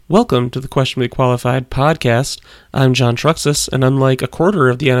Welcome to the Questionably Qualified podcast. I'm John Truxas, and unlike a quarter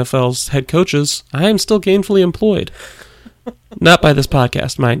of the NFL's head coaches, I am still gainfully employed. Not by this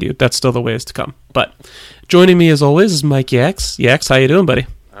podcast, mind you. That's still the ways to come. But joining me, as always, is Mike Yax. Yax, how you doing, buddy?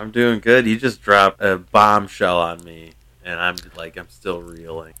 I'm doing good. You just dropped a bombshell on me, and I'm still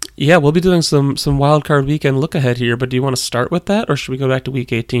reeling. Yeah, we'll be doing some wild card weekend look ahead here, but do you want to start with that, or should we go back to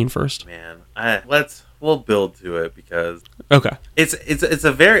week 18 first? Man, we'll build to it because okay. It's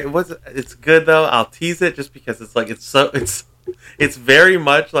good though. I'll tease it just because it's very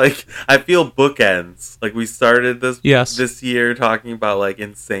much like I feel bookends. Like we started this year talking about like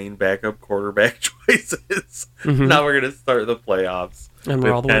insane backup quarterback choices. Mm-hmm. Now we're gonna start the playoffs and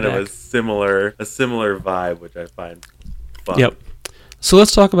we're all the way back. Kind of a similar vibe, which I find fun. Yep. So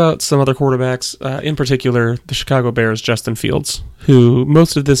let's talk about some other quarterbacks, in particular the Chicago Bears' Justin Fields, who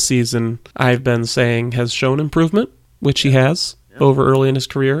most of this season I've been saying has shown improvement, which he has over early in his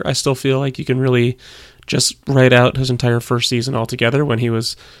career. I still feel like you can really just write out his entire first season altogether when he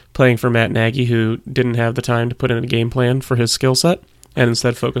was playing for Matt Nagy, who didn't have the time to put in a game plan for his skill set and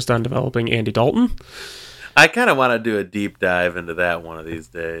instead focused on developing Andy Dalton. I kind of want to do a deep dive into that one of these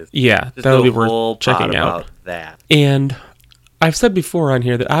days. Yeah, that would be worth checking out. That. And I've said before on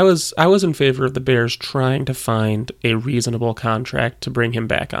here that I was in favor of the Bears trying to find a reasonable contract to bring him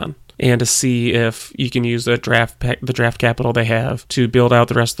back on and to see if you can use the draft capital they have to build out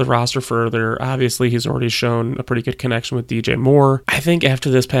the rest of the roster further. Obviously, he's already shown a pretty good connection with DJ Moore. I think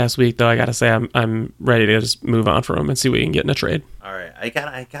after this past week, though, I got to say I'm ready to just move on from him and see what we can get in a trade. All right,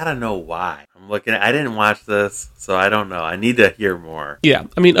 I gotta know why. I'm looking. I didn't watch this, so I don't know. I need to hear more. Yeah,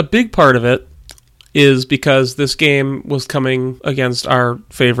 I mean, a big part of it is because this game was coming against our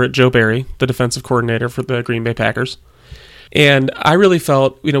favorite Joe Barry, the defensive coordinator for the Green Bay Packers. And I really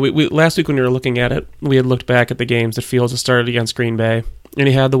felt, we last week when we were looking at it, we had looked back at the games that Fields had started against Green Bay. And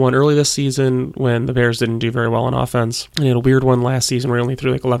he had the one early this season when the Bears didn't do very well on offense. And he had a weird one last season where he only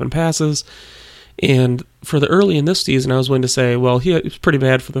threw like 11 passes. And for the early in this season, I was willing to say, well, he was pretty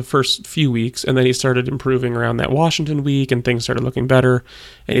bad for the first few weeks, and then he started improving around that Washington week, and things started looking better,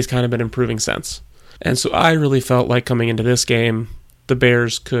 and he's kind of been improving since. And so I really felt like coming into this game, the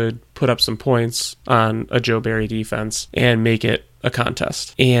Bears could put up some points on a Joe Barry defense and make it a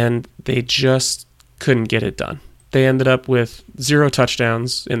contest. And they just couldn't get it done. They ended up with 0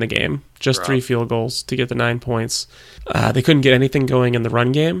 touchdowns in the game, just 3 field goals to get the 9 points. They couldn't get anything going in the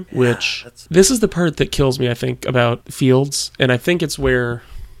run game, which this is the part that kills me, I think, about Fields. And I think it's where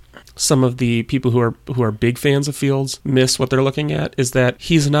some of the people who are big fans of Fields miss what they're looking at, is that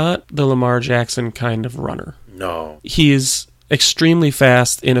he's not the Lamar Jackson kind of runner. No. He's extremely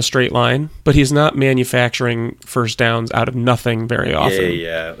fast in a straight line, but he's not manufacturing first downs out of nothing very often.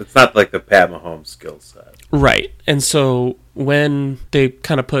 Yeah. It's not like the Pat Mahomes skill set. Right. And so when they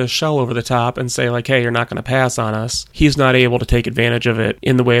kind of put a shell over the top and say, like, hey, you're not going to pass on us, he's not able to take advantage of it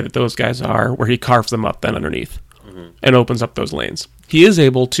in the way that those guys are, where he carves them up then underneath and opens up those lanes. He is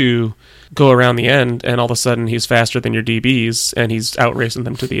able to go around the end, and all of a sudden he's faster than your DBs, and he's outracing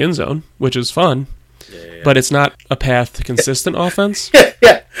them to the end zone, which is fun. Yeah. But it's not a path to consistent offense.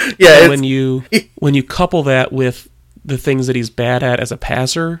 Yeah. When you couple that with the things that he's bad at as a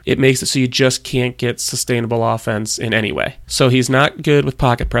passer, it makes it so you just can't get sustainable offense in any way. So he's not good with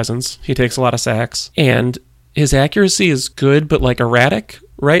pocket presence. He takes a lot of sacks, and his accuracy is good, but like erratic.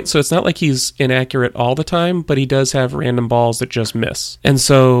 Right? So it's not like he's inaccurate all the time, but he does have random balls that just miss. And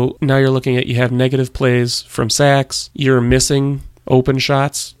so now you're looking at, you have negative plays from sacks, you're missing open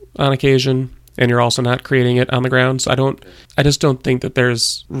shots on occasion, and you're also not creating it on the ground. So I just don't think that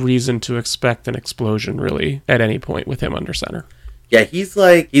there's reason to expect an explosion really at any point with him under center. Yeah, he's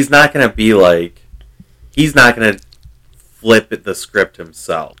not going to flip the script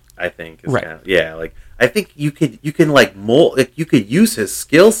himself, I think. Right. I think you can mold, like, you could use his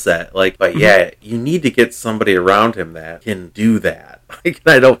skill set, but you need to get somebody around him that can do that.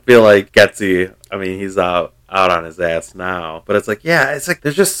 I don't feel like Getsy. I mean, he's out on his ass now, but it's like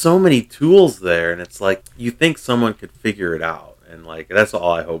there's just so many tools there, and it's like you think someone could figure it out, and that's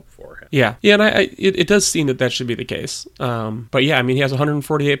all I hope for him. Yeah, and it does seem that should be the case. But yeah, I mean, he has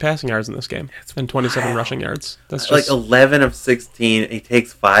 148 passing yards in this game and 27 rushing yards. That's just 11 of 16. He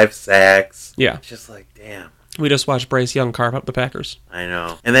takes 5 sacks. Yeah, it's just like, damn. We just watched Bryce Young carve up the Packers. I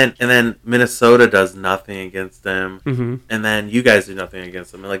know. And then Minnesota does nothing against them. Mm-hmm. And then you guys do nothing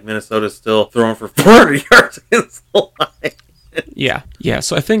against them. And Minnesota's still throwing for 400 yards against the line. Yeah.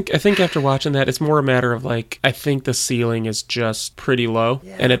 So I think after watching that, it's more a matter of I think the ceiling is just pretty low.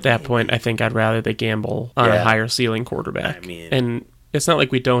 Yeah, and at that point, I think I'd rather they gamble on a higher ceiling quarterback. And it's not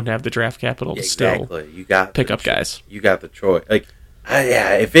like we don't have the draft capital to still pick up guys. You got the choice.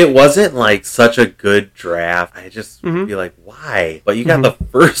 Yeah, if it wasn't like such a good draft, I just would be like, why? But you got the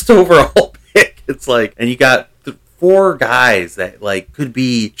first overall pick. It's like, and you got 4 guys that like could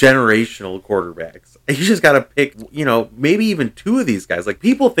be generational quarterbacks. And you just got to pick, maybe even 2 of these guys. Like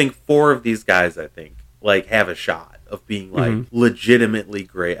people think 4 of these guys, I think, like have a shot of being like legitimately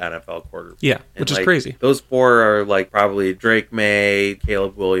great NFL quarterbacks. Yeah, which is crazy. Those 4 are like probably Drake May,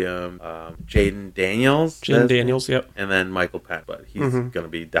 Caleb Williams, Jaden Daniels. Jaden Daniels, yep. And then Michael Penn, but he's going to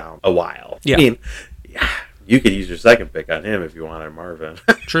be down a while. Yeah. I mean, you could use your second pick on him if you wanted Marvin.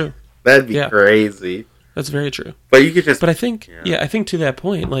 True. That'd be crazy. That's very true. But you could just... But I think, I think to that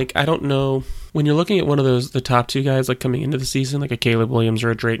point, like, I don't know, when you're looking at one of the top 2 guys, like, coming into the season, like a Caleb Williams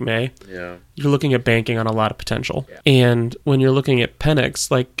or a Drake May, you're looking at banking on a lot of potential. Yeah. And when you're looking at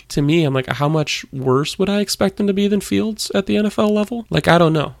Penix, like, to me, I'm like, how much worse would I expect him to be than Fields at the NFL level? Like, I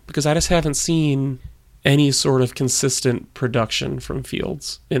don't know, because I just haven't seen any sort of consistent production from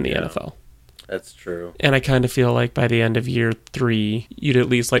Fields in the NFL. That's true. And I kind of feel like by the end of year 3, you'd at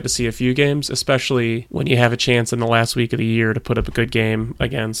least like to see a few games, especially when you have a chance in the last week of the year to put up a good game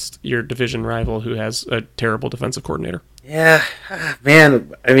against your division rival who has a terrible defensive coordinator. Yeah,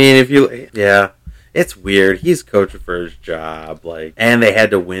 man. I mean, it's weird. He's coaching for his job, like, and they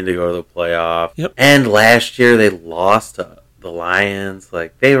had to win to go to the playoff. Yep. And last year they lost to the Lions.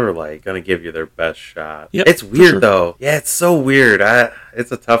 Like, they were like gonna give you their best shot. Yep, it's weird though. Yeah, it's so weird.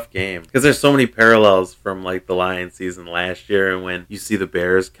 It's a tough game because there's so many parallels from like the Lions season last year, and when you see the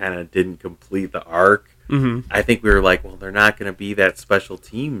Bears kind of didn't complete the arc. I think we were like, well, they're not going to be that special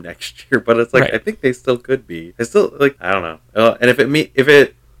team next year, but it's like I think they still could be. It's still like, I don't know. And if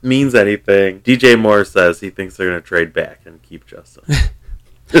it means anything, DJ Moore says he thinks they're going to trade back and keep Justin.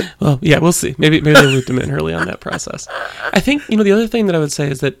 Well, yeah, we'll see. Maybe they looped him in early on that process. I think, the other thing that I would say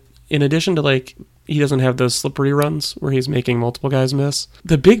is that in addition to, like, he doesn't have those slippery runs where he's making multiple guys miss,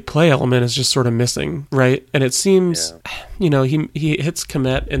 the big play element is just sort of missing, right? And it seems, he hits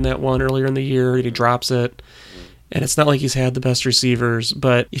Kmet in that one earlier in the year, and he drops it, and it's not like he's had the best receivers,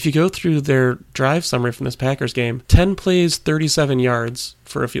 but if you go through their drive summary from this Packers game, 10 plays, 37 yards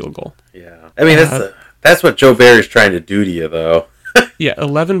for a field goal. Yeah. I mean, that's what Joe Barry's trying to do to you, though.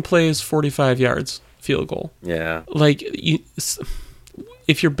 11 plays, 45 yards, field goal. Yeah. Like,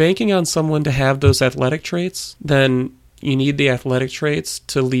 if you're banking on someone to have those athletic traits, then you need the athletic traits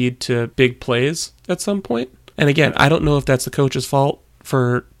to lead to big plays at some point. And again, I don't know if that's the coach's fault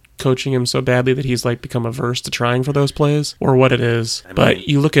for coaching him so badly that he's like become averse to trying for those plays or what it is. But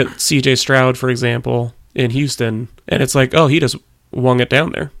you look at CJ Stroud, for example, in Houston, and it's like, oh, he just wung it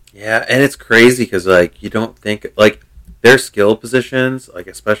down there. Yeah, and it's crazy because, like, you don't think, like, their skill positions, like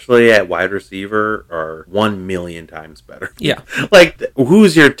especially at wide receiver, are 1 million times better. Yeah. Like,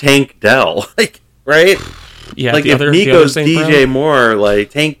 who's your Tank Dell? Like, right? Yeah. Like, if Nico's DJ Moore,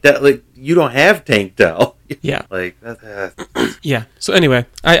 like, Tank Dell, like, you don't have Tank Dell. Yeah. Like, yeah. So anyway,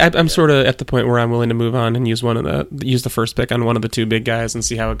 I'm sort of at the point where I'm willing to move on and use the first pick on one of the 2 big guys and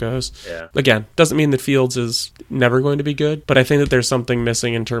see how it goes. Yeah. Again, doesn't mean that Fields is never going to be good, but I think that there's something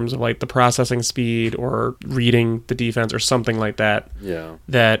missing in terms of like the processing speed or reading the defense or something like that. Yeah.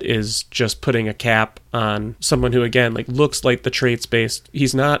 That is just putting a cap on someone who, again, like looks like the traits based.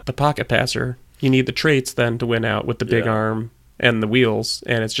 He's not the pocket passer. You need the traits then to win out with the big arm and the wheels,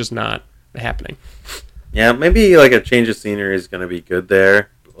 and it's just not happening. Yeah, maybe like a change of scenery is going to be good there.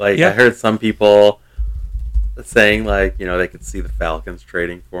 Like, I heard some people saying, like, they could see the Falcons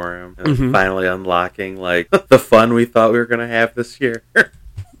trading for him and finally unlocking, like, the fun we thought we were going to have this year.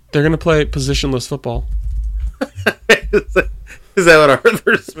 They're going to play positionless football. Is that what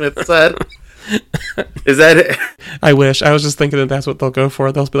Arthur Smith said? Is that it? I wish. I was just thinking that that's what they'll go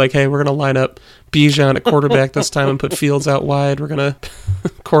for. They'll be like, hey, we're going to line up Bijan at quarterback this time and put Fields out wide. We're going to...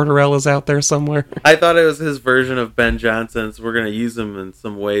 Corderella's out there somewhere. I thought it was his version of Ben Johnson, so we're going to use him in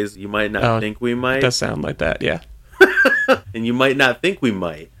some ways you might not think we might. It does sound like that, yeah. And you might not think we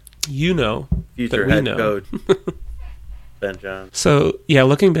might. Future head coach Ben Johnson. So, yeah,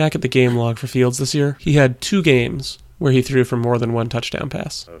 looking back at the game log for Fields this year, he had 2 games where he threw for more than 1 touchdown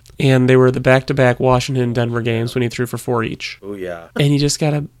pass. Oh. And they were the back-to-back Washington-Denver games when he threw for 4 each. Oh, yeah. And you just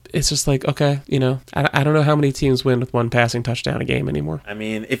gotta... It's just like, okay, I don't know how many teams win with 1 passing touchdown a game anymore. I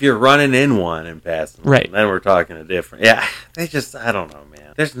mean, if you're running in one and passing right, then we're talking a different... Yeah, I don't know,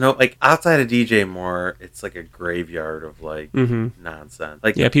 man. There's no... Like, outside of DJ Moore, it's like a graveyard of, like, nonsense.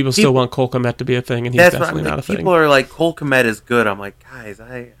 Like, yeah, people still want Cole Kmet to be a thing, and he's definitely not a thing. People are like, Cole Kmet is good. I'm like, guys,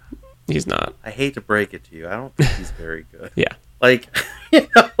 He's not. I hate to break it to you. I don't think he's very good. Yeah. Like,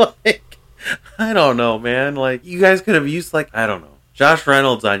 I don't know, man. Like, you guys could have used, like, I don't know. Josh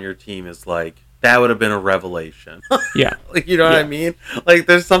Reynolds on your team is, like, that would have been a revelation. Yeah. Like, you know what I mean? Like,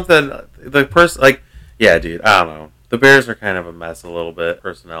 there's something, the person, like, yeah, dude, I don't know. The Bears are kind of a mess a little bit,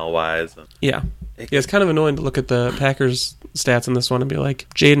 personnel-wise. Yeah. Yeah, it's kind of annoying to look at the Packers stats in this one and be like,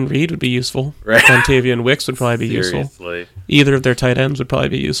 Jaden Reed would be useful. Right. Montavious Wicks would probably be Seriously. useful. Either of their tight ends would probably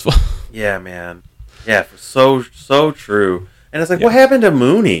be useful. Yeah, man. Yeah, so true. And it's like, what happened to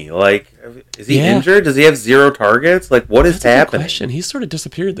Mooney? Like, is he injured? Does he have 0 targets? Like, what is happening? That's a good question. He's sort of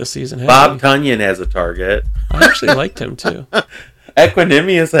disappeared this season. Bob Tunyon has a target. I actually liked him, too.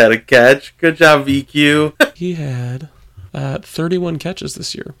 Equinemius had a catch. Good job, VQ. He had 31 catches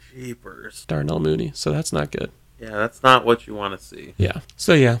this year. Jeepers. Darnell Mooney. So that's not good. Yeah, that's not what you want to see. Yeah.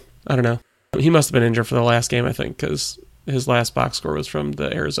 So, yeah, I don't know. He must have been injured for the last game, I think, because his last box score was from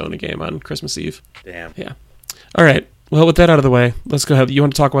the Arizona game on Christmas Eve. Damn. Yeah. All right. Well, with that out of the way, let's go ahead. You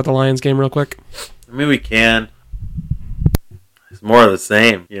want to talk about the Lions game real quick? I mean, we can. It's more of the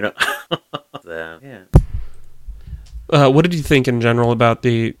same, you know? Yeah. What did you think in general about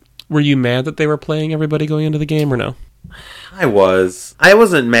the... Were you mad that they were playing everybody going into the game or no? I was. I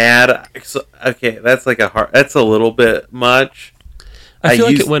wasn't mad. Okay, that's like that's a little bit much. I feel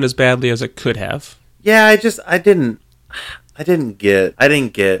like it went as badly as it could have. Yeah, I didn't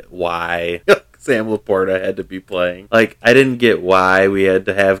get why Sam Laporta had to be playing. Like, I didn't get why we had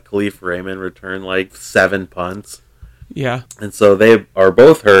to have Khalif Raymond return like 7 punts. Yeah. And so they are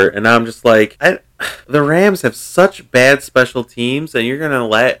both hurt, and I'm just like, the Rams have such bad special teams, and you're going to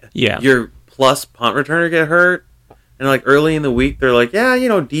let your plus punt returner get hurt? And like early in the week, they're like, yeah, you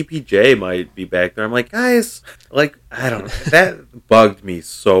know, DPJ might be back there. I'm like, guys, like, I don't know. That bugged me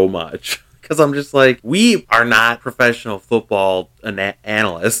so much. Because I'm just like, we are not professional football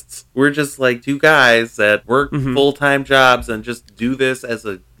analysts. We're just like 2 guys that work full-time jobs and just do this as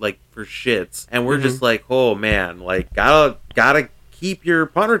a, like, for shits. And we're just like, oh man, like, gotta keep your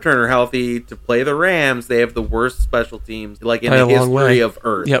punt returner healthy to play the Rams. They have the worst special teams, like, in the history of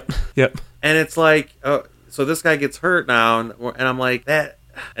Earth. Yep. And it's like, so this guy gets hurt now, and I'm like, that...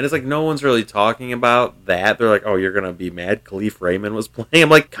 And it's like no one's really talking about that. They're like, oh, you're going to be mad Khalif Raymond was playing? I'm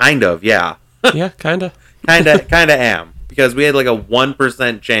like, kind of, yeah. Yeah, kind of. Kind of am. Because we had like a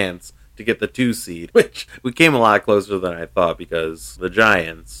 1% chance to get the 2 seed, which we came a lot closer than I thought because the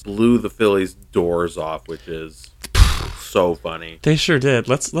Giants blew the Phillies' doors off, which is so funny. They sure did.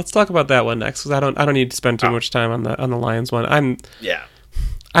 Let's talk about that one next because I don't need to spend too much time on the Lions one.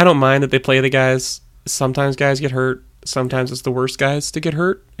 I don't mind that they play the guys. Sometimes guys get hurt. Sometimes it's the worst guys to get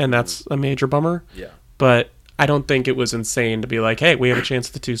hurt, and that's a major bummer. Yeah. But I don't think it was insane to be like, hey, we have a chance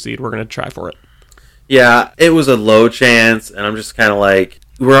at the 2 seed. We're going to try for it. Yeah, it was a low chance, and I'm just kind of like,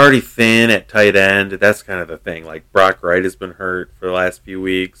 we're already thin at tight end. That's kind of the thing. Like, Brock Wright has been hurt for the last few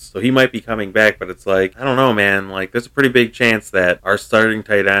weeks, so he might be coming back, but it's like, I don't know, man. Like, there's a pretty big chance that our starting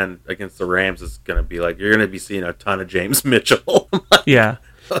tight end against the Rams is going to be like, you're going to be seeing a ton of James Mitchell. Yeah.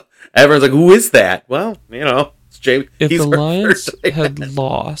 Everyone's like, who is that? Well, you know. If the Lions had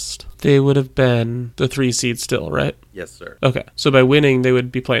lost, they would have been the 3 seed still, right? Yes, sir. Okay. So by winning, they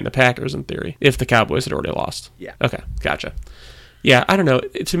would be playing the Packers in theory, if the Cowboys had already lost. Yeah. Okay. Gotcha. Yeah, I don't know.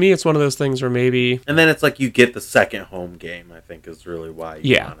 To me, it's one of those things where maybe... And then it's like you get the second home game, I think, is really why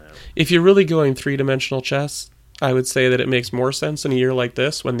you want to. If you're really going 3-dimensional chess, I would say that it makes more sense in a year like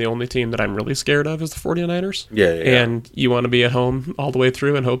this when the only team that I'm really scared of is the 49ers. Yeah. And you want to be at home all the way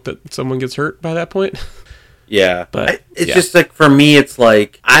through and hope that someone gets hurt by that point. Yeah, but it's just like, for me, it's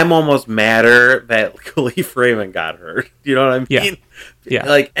like, I'm almost madder that Khalif Raymond got hurt. You know what I mean? Yeah.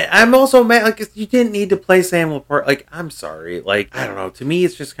 Like, I'm also mad, like, you didn't need to play Sam Laporta. Like, I'm sorry. Like, I don't know. To me,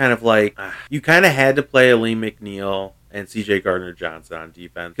 it's just kind of like, you kind of had to play Aleem McNeil and CJ Gardner-Johnson on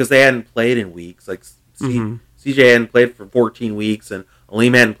defense because they hadn't played in weeks. Like, CJ hadn't played for 14 weeks and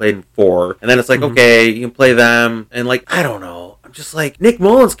Aleem hadn't played in 4. And then it's like, okay, you can play them. And, like, I don't know. I'm just like, Nick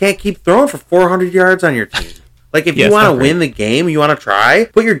Mullins can't keep throwing for 400 yards on your team. Like, if you want to win the game, you want to try,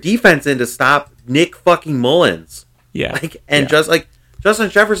 put your defense in to stop Nick fucking Mullins. Yeah. Like, and just like, Justin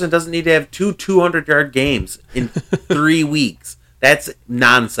Jefferson doesn't need to have 2 200-yard games in 3 weeks. That's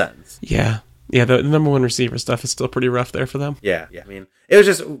nonsense. Yeah. Yeah, the number 1 receiver stuff is still pretty rough there for them. Yeah. I mean, it was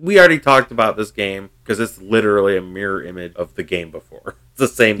just, we already talked about this game because it's literally a mirror image of the game before. It's the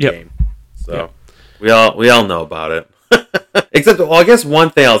same game. So, we all know about it. Except, well, I guess one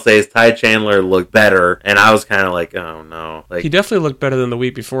thing I'll say is Ty Chandler looked better, and I was kind of like, oh no. Like, he definitely looked better than the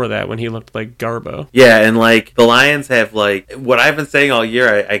week before that when he looked like Garbo. Yeah, and like, the Lions have like, what I've been saying all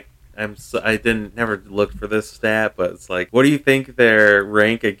year, I didn't never look for this stat, but it's like, what do you think their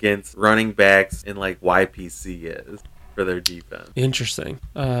rank against running backs in like YPC is? for their defense. Interesting.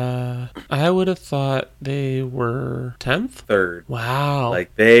 I would have thought they were 10th? Third. Wow.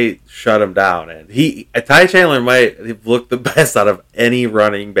 Like, they shut him down. And Ty Chandler might have looked the best out of any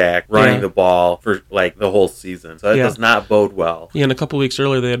running back running the ball for, like, the whole season. So that does not bode well. Yeah, and a couple weeks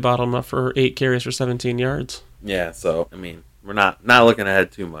earlier, they had bottled him up for 8 carries for 17 yards. Yeah, so, I mean, we're not looking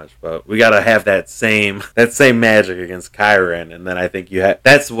ahead too much, but we got to have that same magic against Kyron, and then I think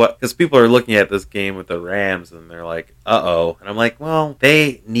that's what, because people are looking at this game with the Rams, and they're like, uh-oh. And I'm like, well,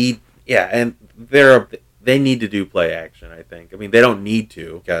 they need to do play action, I think. I mean, they don't need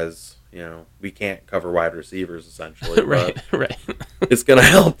to, because, we can't cover wide receivers, essentially. Right. It's going to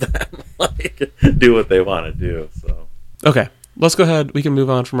help them, like, do what they want to do, so. Okay. Let's go ahead. We can move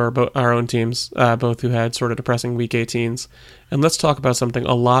on from our own teams, both who had sort of depressing Week 18s. And let's talk about something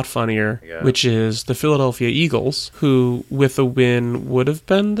a lot funnier, which is the Philadelphia Eagles, who, with a win, would have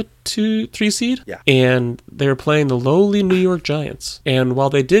been the 2-3 seed. Yeah. And they were playing the lowly New York Giants. And while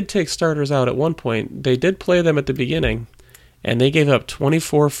they did take starters out at one point, they did play them at the beginning. And they gave up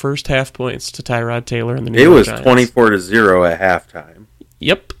 24 first-half points to Tyrod Taylor and the New York Giants. It was 24-0 at halftime.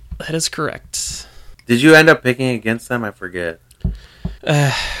 Yep, that is correct. Did you end up picking against them? I forget.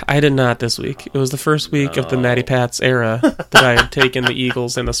 I did not this week. It was the first week of the Matty Pats era that I had taken the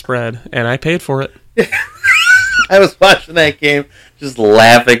Eagles in the spread, and I paid for it. I was watching that game, just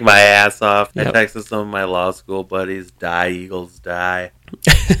laughing my ass off. Yep. I texted some of my law school buddies, "Die, Eagles, die."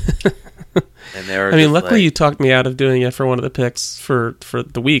 And they were luckily you talked me out of doing it for one of the picks for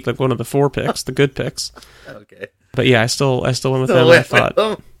the week, like one of the 4 picks, the good picks. Okay. But yeah, I still went with them. I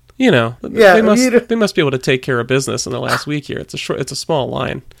thought, they must be able to take care of business in the last week here. It's a small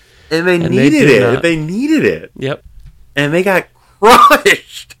line, and they needed it. They needed it. Yep. And they got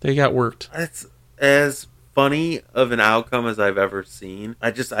crushed. They got worked. That's as funny of an outcome as I've ever seen.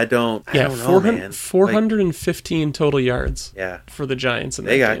 I don't know, man. 415 total yards. Yeah. For the Giants in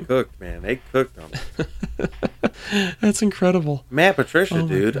that game. They got cooked, man. They cooked them. That's incredible. Matt Patricia,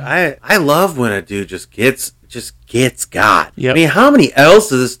 dude. I love when a dude just gets got. Yep. I mean, how many L's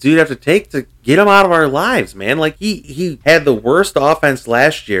does this dude have to take to get him out of our lives, man? Like, he had the worst offense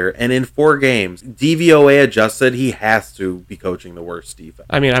last year, and in 4 games, DVOA adjusted, he has to be coaching the worst defense.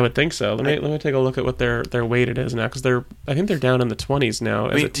 I mean, I would think so. Let me take a look at what their weighted is now, because I think they're down in the 20s now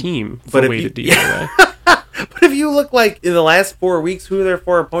as a team for weighted DVOA. But if you look like in the last 4 weeks, who are their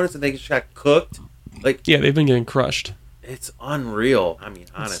 4 opponents, and they just got cooked? Like, yeah, they've been getting crushed. It's unreal. I mean,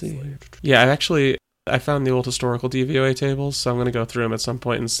 honestly. Yeah, I found the old historical DVOA tables, so I'm going to go through them at some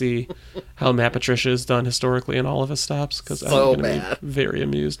point and see how Matt Patricia has done historically in all of his stops, because I'm going to be very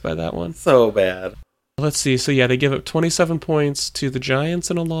amused by that one. So bad. Let's see. So, yeah, they give up 27 points to the Giants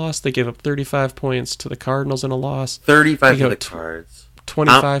in a loss. They give up 35 points to the Cardinals in a loss. 35 to the Cards.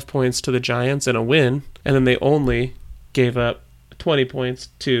 25 points to the Giants in a win. And then they only gave up 20 points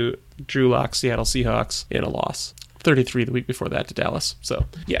to Drew Lock's Seattle Seahawks in a loss. 33 the week before that to Dallas. So,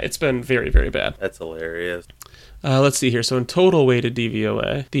 yeah, it's been very, very bad. That's hilarious. Let's see here. So, in total weighted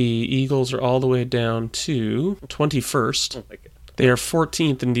DVOA, the Eagles are all the way down to 21st. Oh, my God. They are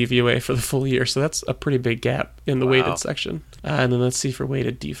 14th in DVOA for the full year, so that's a pretty big gap in the weighted section. And then let's see for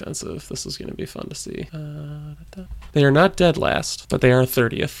weighted defensive. This is going to be fun to see. They are not dead last, but they are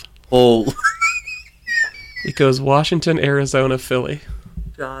 30th. Oh. It goes Washington, Arizona, Philly.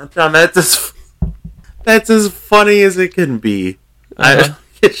 John, that's as funny as it can be.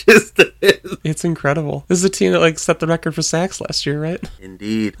 It just is. It's incredible. This is a team that set the record for sacks last year, right?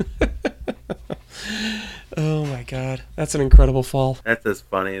 Indeed. Oh my God, that's an incredible fall. That's as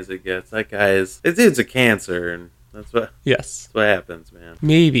funny as it gets. That guy it's a cancer, and that's what happens, man.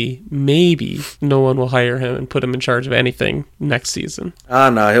 Maybe no one will hire him and put him in charge of anything next season. Oh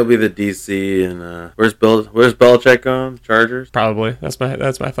no, he'll be the DC, and where's Belichick going? Chargers? Probably. That's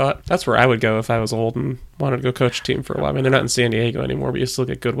my thought. That's where I would go if I was old and wanted to go coach a team for a while. I mean, they're not in San Diego anymore, but you still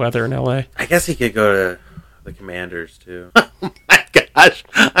get good weather in LA. I guess he could go to the Commanders too. Oh my gosh,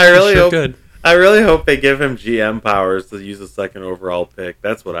 I really hope they give him GM powers to use a second overall pick.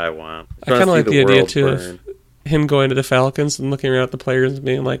 That's what I want. I kind of like the idea, too, of him going to the Falcons and looking around at the players and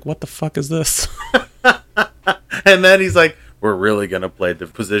being like, what the fuck is this? And then he's like, we're really going to play the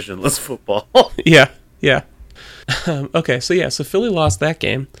positionless football. Yeah. So Philly lost that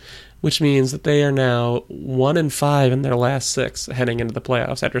game, which means that they are now 1-5 in their last 6 heading into the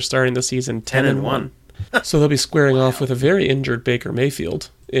playoffs after starting the season 10-1. So they'll be squaring off with a very injured Baker Mayfield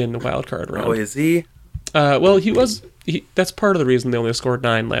in the wild card round. Oh, is he? Well, that's part of the reason they only scored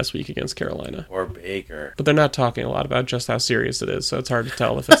 9 last week against Carolina. Or Baker. But they're not talking a lot about just how serious it is, so it's hard to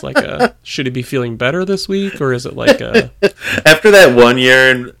tell if it's like should he be feeling better this week, or is it like After that 1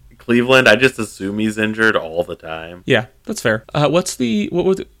 year in Cleveland, I just assume he's injured all the time. Yeah, that's fair.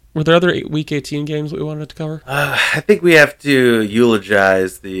 Were there other Week 18 games that we wanted to cover? I think we have to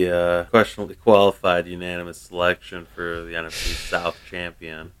eulogize the questionably qualified unanimous selection for the NFC South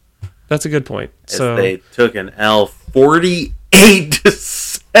champion. That's a good point. As they took an L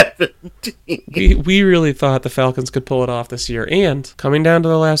 48-17. We really thought the Falcons could pull it off this year. And coming down to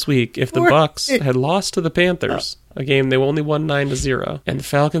the last week, if the Bucs had lost to the Panthers, a game they only won 9-0, and the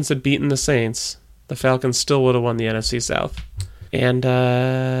Falcons had beaten the Saints, the Falcons still would have won the NFC South. And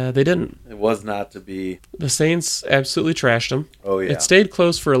they didn't. It was not to be. The Saints absolutely trashed them. Oh, yeah. It stayed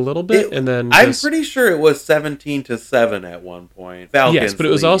close for a little bit, and then... I'm pretty sure it was 17-7 at one point. Falcons yes, but it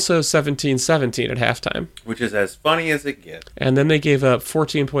was also 17-17 at halftime. Which is as funny as it gets. And then they gave up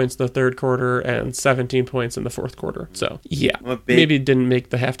 14 points in the third quarter and 17 points in the fourth quarter. So, yeah, maybe didn't make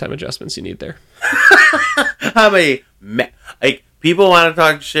the halftime adjustments you need there. People want to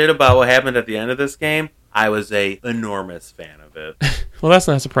talk shit about what happened at the end of this game. I was a enormous fan of it. Well, that's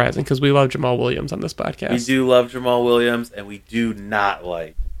not surprising because we love Jamal Williams on this podcast. We do love Jamal Williams, and we do not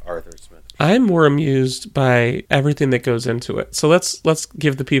like Arthur Smith. I'm more amused by everything that goes into it. So let's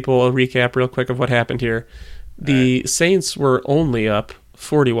give the people a recap real quick of what happened here. The Saints were only up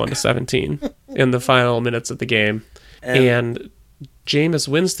 41-17 in the final minutes of the game, and Jameis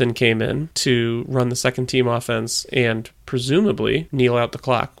Winston came in to run the second-team offense and presumably kneel out the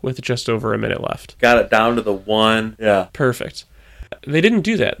clock with just over a minute left. Got it down to the 1. Yeah. Perfect. They didn't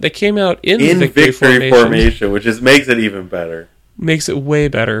do that. They came out in victory formation, which makes it even better. Makes it way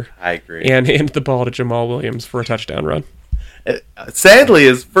better. I agree. And handed the ball to Jamal Williams for a touchdown run. Sadly,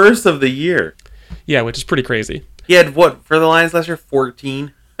 his first of the year. Yeah, which is pretty crazy. He had, what, for the Lions last year?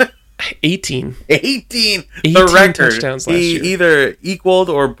 14? 18. 18! The record. Touchdowns last year. He either equaled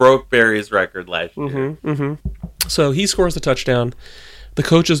or broke Barry's record last year. So he scores the touchdown. The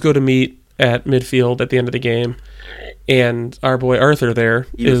coaches go to meet at midfield at the end of the game. And our boy Arthur there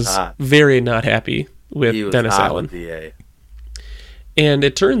is very not happy with Dennis Allen. DA. And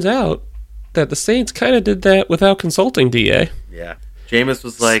it turns out that the Saints kind of did that without consulting DA. Yeah. Jameis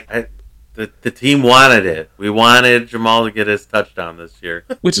was like... The team wanted it. We wanted Jamal to get his touchdown this year.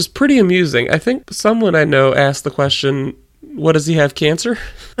 Which is pretty amusing. I think someone I know asked the question, what, does he have cancer?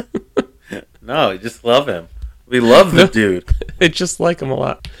 No, we just love him. We love the dude. They just like him a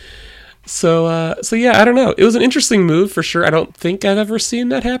lot. So yeah, I don't know. It was an interesting move for sure. I don't think I've ever seen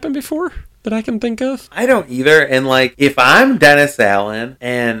that happen before that I can think of. I don't either. And if I'm Dennis Allen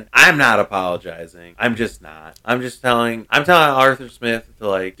and I'm not apologizing, I'm just not. I'm telling Arthur Smith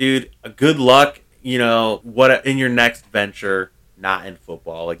to dude, good luck, what in your next venture, not in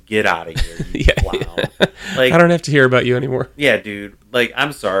football. Get out of here, you clown. I don't have to hear about you anymore. Yeah, dude.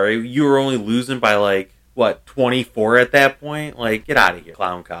 I'm sorry. You were only losing by 24 at that point? Get out of here,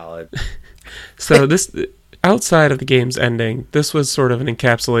 clown college. So this... Outside of the game's ending, this was sort of an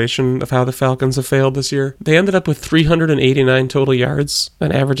encapsulation of how the Falcons have failed this year. They ended up with 389 total yards,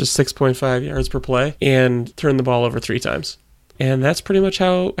 an average of 6.5 yards per play, and turned the ball over 3 times. And that's pretty much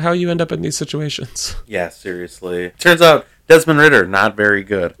how you end up in these situations. Yeah, seriously. Turns out Desmond Ridder, not very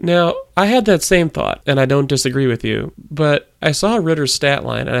good. Now, I had that same thought, and I don't disagree with you, but I saw Ridder's stat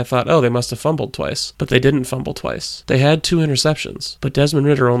line, and I thought, they must have fumbled twice. But they didn't fumble twice. They had 2 interceptions, but Desmond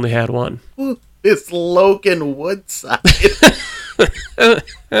Ridder only had 1. It's Logan Woodside.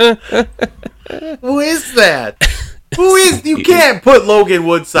 Who is that? You can't put Logan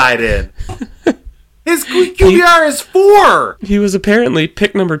Woodside in. His QBR is 4. He was apparently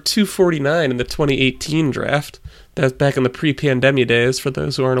pick number 249 in the 2018 draft. That's back in the pre-pandemic days, for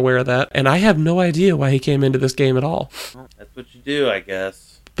those who aren't aware of that. And I have no idea why he came into this game at all. Well, that's what you do, I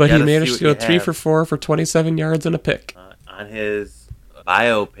guess. But he managed to go 3 for 4 for 27 yards and a pick. On his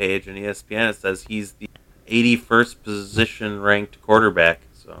bio page on ESPN, it says he's the 81st position ranked quarterback.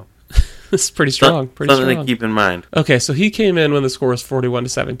 So this is pretty strong. Something to keep in mind. Okay, so he came in when the score was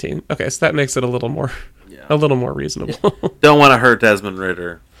 41-17. Okay, so that makes it a little more reasonable. Don't want to hurt Desmond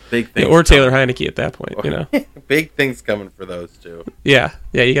Ridder. Big things, or Taylor Heineke at that point. Big things coming for those two. Yeah,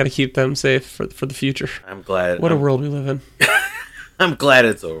 you got to keep them safe for the future. I'm glad. What a world we live in. I'm glad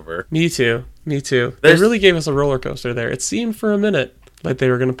it's over. Me too. They really gave us a roller coaster there. It seemed for a minute like they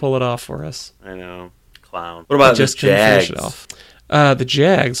were going to pull it off for us. I know. Clown. What about the Jags? Finish it off. The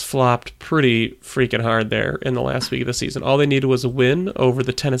Jags flopped pretty freaking hard there in the last week of the season. All they needed was a win over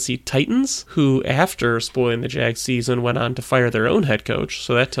the Tennessee Titans, who, after spoiling the Jags season, went on to fire their own head coach.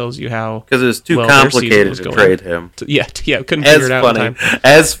 So that tells you how... Because it was too complicated to trade him. Yeah, couldn't figure it out in time.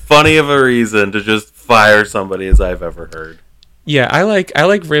 As funny of a reason to just fire somebody as I've ever heard. Yeah, I like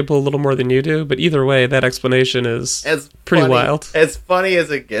Vrabel a little more than you do, but either way, that explanation is pretty wild. As funny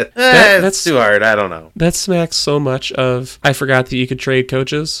as it gets. That's too hard. I don't know. That smacks so much of, I forgot that you could trade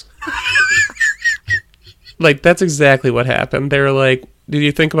coaches. Like, that's exactly what happened. They were like, did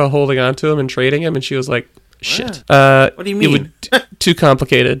you think about holding on to him and trading him? And she was like, shit. What do you mean? Too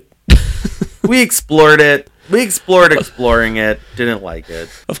complicated. We explored it. We explored exploring it. Didn't like it.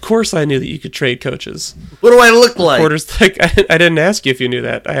 Of course I knew that you could trade coaches. What do I look like? Reporters, like, I didn't ask you if you knew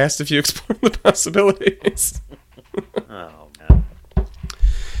that. I asked if you explored the possibilities. Oh, man.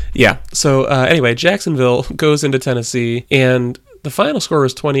 Yeah. So, anyway, Jacksonville goes into Tennessee, and the final score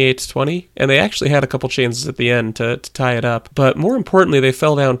was 28-20, and they actually had a couple chances at the end to tie it up. But more importantly, they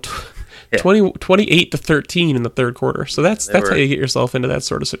fell down 28-13 in the third quarter. So that's how you get yourself into that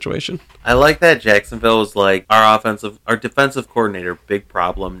sort of situation. I like that Jacksonville was like, our defensive coordinator, big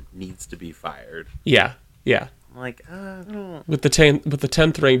problem, needs to be fired. Yeah. I'm like, I don't... With the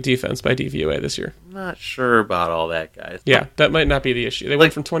 10th ranked defense by DVOA this year. I'm not sure about all that, guys. Yeah, that might not be the issue. They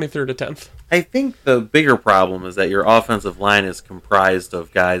went from 23rd to 10th. I think the bigger problem is that your offensive line is comprised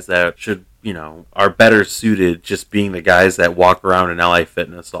of guys that should, are better suited just being the guys that walk around in LA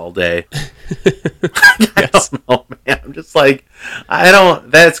Fitness all day. I don't know, man. I'm just like,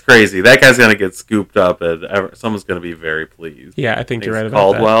 that's crazy. That guy's going to get scooped up and someone's going to be very pleased. Yeah, I think you're right about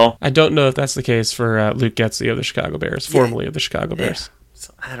Caldwell. That. I don't know if that's the case for Luke Getsy of the Chicago Bears, formerly of the Chicago Bears.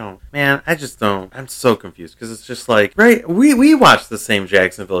 So I just don't. I'm so confused because it's just like, right, we watched the same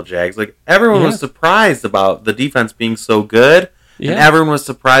Jacksonville Jags. Like, everyone was surprised about the defense being so good. Yeah. And everyone was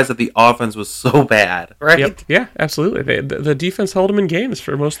surprised that the offense was so bad, right? Yep. Yeah, absolutely. The defense held them in games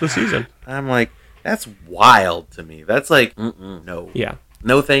for most of the season. I'm like, that's wild to me. That's like, no. Yeah.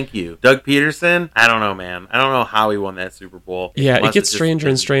 No, thank you. Doug Peterson, I don't know, man. I don't know how he won that Super Bowl. Yeah, it gets stranger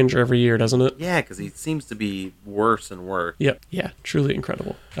and stranger every year, doesn't it? Yeah, because he seems to be worse and worse. Yep. Yeah, truly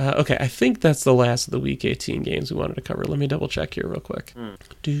incredible. Okay, I think that's the last of the Week 18 games we wanted to cover. Let me double check here real quick.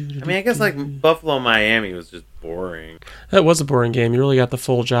 I guess like Buffalo-Miami was just boring. That was a boring game. You really got the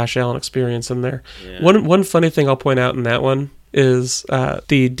full Josh Allen experience in there. Yeah. One funny thing I'll point out in that one is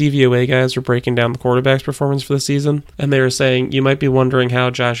the DVOA guys were breaking down the quarterback's performance for the season, and they were saying, you might be wondering how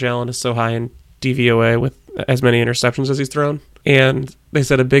Josh Allen is so high in DVOA with as many interceptions as he's thrown. And they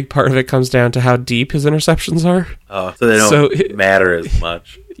said a big part of it comes down to how deep his interceptions are. Oh, so they don't matter as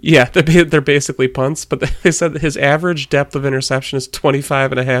much. Yeah, they're basically punts, but they said that his average depth of interception is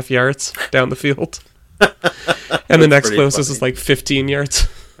 25 and a half yards down the field. And the next closest is like 15 yards.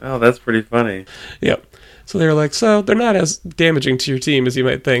 Oh, that's pretty funny. Yep. So they were like, so they're not as damaging to your team as you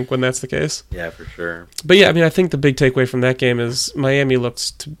might think when that's the case. Yeah, for sure. But yeah, I mean, I think the big takeaway from that game is Miami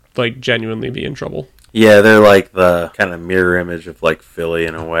looks to like genuinely be in trouble. Yeah, they're like the kind of mirror image of like Philly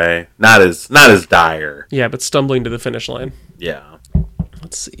in a way. Not as dire. Yeah, but stumbling to the finish line. Yeah.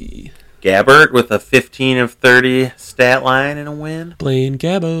 Let's see. Gabbert with a 15 of 30 stat line and a win. Blaine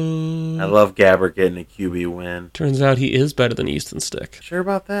Gabbert. I love Gabbert getting a QB win. Turns out he is better than Easton Stick. Sure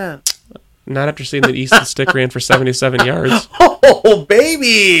about that? Not after seeing that Easton Stick ran for 77 yards. Oh,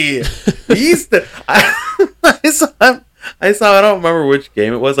 baby! Easton. I saw, I don't remember which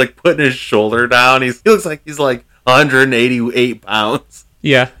game it was, like putting his shoulder down. He looks like he's like 188 pounds.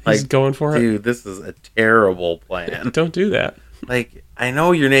 Yeah, he's like, going for it. Dude, this is a terrible plan. Don't do that. Like, I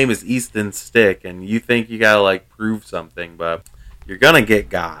know your name is Easton Stick, and you think you gotta, like, prove something, but you're gonna get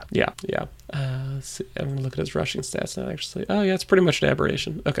got. Yeah. Let's see. I'm gonna look at his rushing stats now, actually. Oh, yeah, it's pretty much an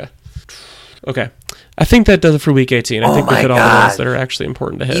aberration. Okay. I think that does it for Week 18. I think we hit all the ones that are actually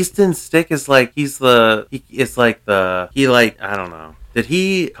important to hit. Easton Stick is like, I don't know. Did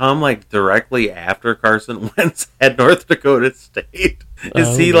he come, like, directly after Carson Wentz at North Dakota State?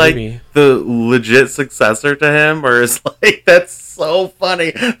 Is he, maybe. like, the legit successor to him? Or is, like, that's so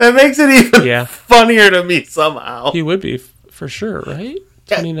funny. That makes it even funnier to me somehow. He would be, for sure, right?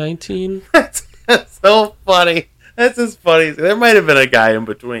 2019? That's so funny. That's as funny. There might have been a guy in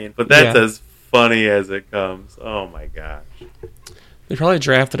between, but that's as funny as it comes. Oh, my gosh. They probably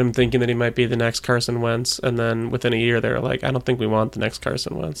drafted him thinking that he might be the next Carson Wentz, and then within a year they were like, I don't think we want the next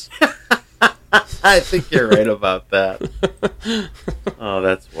Carson Wentz. I think you're right about that. Oh,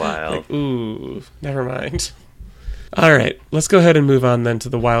 that's wild. Like, ooh, never mind. All right, let's go ahead and move on then to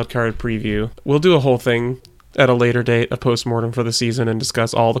the wild card preview. We'll do a whole thing at a later date, a postmortem for the season, and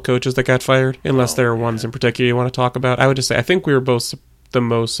discuss all the coaches that got fired, unless there are ones in particular you want to talk about. I would just say I think we were both the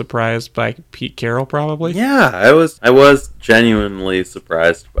most surprised by Pete Carroll, probably. Yeah, I was genuinely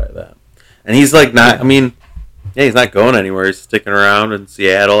surprised by that. And he's like not, I mean, he's not going anywhere. He's sticking around in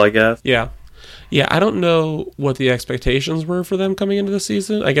Seattle, I guess. Yeah, I don't know what the expectations were for them coming into the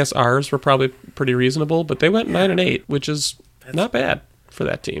season. I guess ours were probably pretty reasonable, but they went 9-8, which is not bad for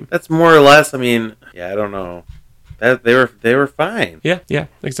that team. That's more or less. I mean, I don't know. That they were fine. Yeah,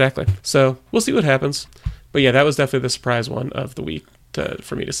 exactly. So we'll see what happens. But yeah, that was definitely the surprise one of the week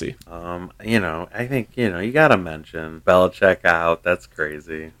for me to see. I think you got to mention Belichick out. That's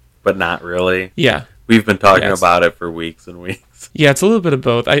crazy, but not really. Yeah, we've been talking about it for weeks and weeks. Yeah, it's a little bit of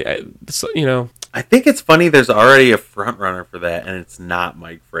both. I think it's funny there's already a front runner for that, and it's not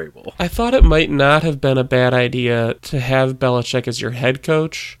Mike Vrabel. I thought it might not have been a bad idea to have Belichick as your head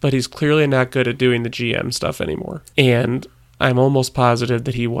coach, but he's clearly not good at doing the GM stuff anymore. And I'm almost positive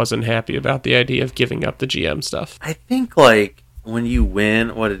that he wasn't happy about the idea of giving up the GM stuff. I think, like, when you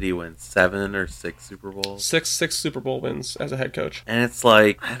win, what did he win? 7 or 6 Super Bowls? Six Super Bowl wins as a head coach. And it's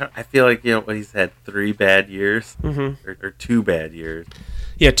like, I feel like, he's had 3 bad years, or 2 bad years.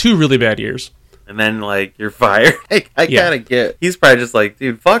 Yeah, 2 really bad years. And then, like, you're fired. I kind of get. He's probably just like,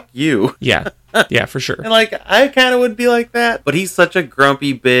 dude, fuck you. Yeah, for sure. And, like, I kind of would be like that. But he's such a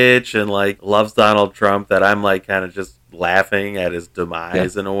grumpy bitch and, like, loves Donald Trump that I'm, like, kind of just laughing at his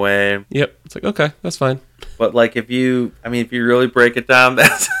demise in a way. Yep. It's like, okay, that's fine. But, like, if you really break it down,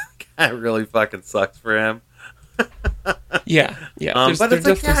 that really fucking sucks for him. Yeah. But it's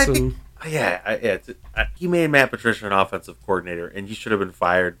like, I think... he made Matt Patricia an offensive coordinator, and he should have been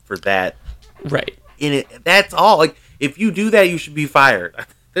fired for that. Right. That's all. Like, if you do that, you should be fired.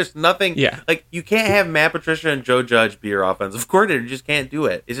 There's nothing. Yeah. Like, you can't have Matt Patricia and Joe Judge be your offensive coordinator. You just can't do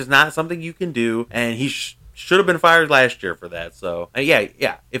it. It's just not something you can do, and he should have been fired last year for that. So,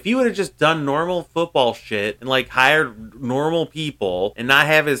 yeah. If he would have just done normal football shit and, like, hired normal people and not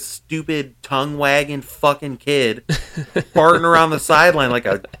have his stupid tongue-wagging fucking kid farting around the sideline like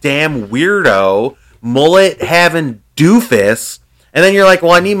a damn weirdo, mullet-having doofus, and then you're like,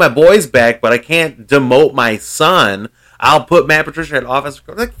 well, I need my boys back, but I can't demote my son. I'll put Matt Patricia at offensive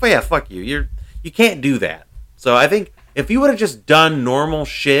coordinator. Like, yeah, fuck you. You can't do that. So I think if he would have just done normal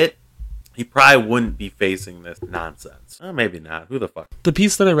shit, he probably wouldn't be facing this nonsense. Maybe not. Who the fuck? The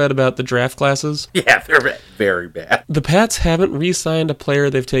piece that I read about the draft classes. Yeah, they're very bad. The Pats haven't re-signed a player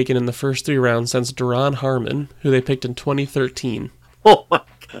they've taken in the first 3 rounds since Duron Harmon, who they picked in 2013. Oh my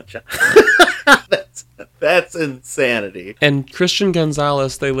God. That's insanity. And Christian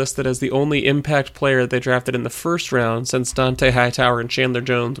Gonzalez they listed as the only impact player they drafted in the first round since Dante Hightower and Chandler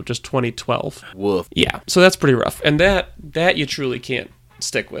Jones, which is 2012. Woof. Yeah, so that's pretty rough. And that you truly can't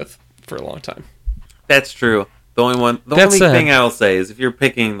stick with for a long time. That's true. The only thing I will say is if you're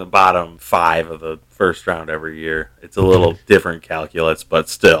picking the bottom 5 of the first round every year, it's a little different calculus, but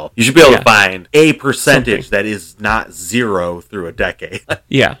still, you should be able to find a percentage that is not 0 through a decade.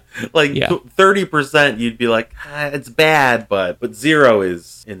 Yeah. 30%, you'd be like, it's bad, but 0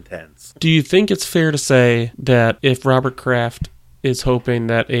 is intense. Do you think it's fair to say that if Robert Kraft is hoping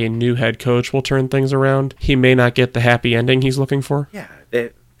that a new head coach will turn things around, he may not get the happy ending he's looking for? Yeah,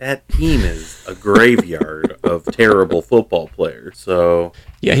 that team is a graveyard of terrible football players. So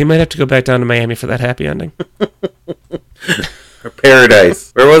yeah, he might have to go back down to Miami for that happy ending. Or Paradise.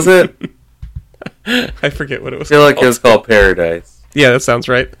 Where was it? I forget what it was. I feel like it was called Paradise. Yeah, that sounds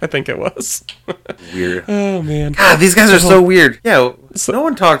right. I think it was. Weird. Oh, man. God, these guys are so weird. Yeah, no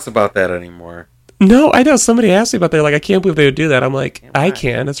one talks about that anymore. No, I know. Somebody asked me about that. Like, I can't believe they would do that. I'm like, I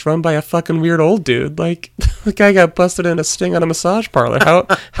can. It's run by a fucking weird old dude. Like, the guy got busted in a sting on a massage parlor.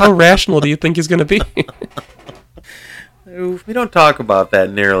 How rational do you think he's going to be? We don't talk about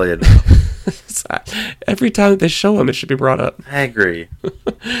that nearly enough. Every time that they show him, it should be brought up. I agree.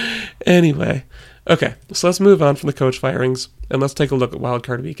 Anyway. Okay, so let's move on from the coach firings, and let's take a look at Wild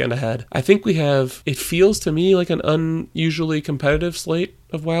Card Weekend ahead. I think we have, it feels to me like an unusually competitive slate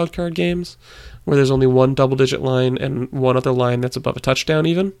of Wild Card games, where there's only one double-digit line and one other line that's above a touchdown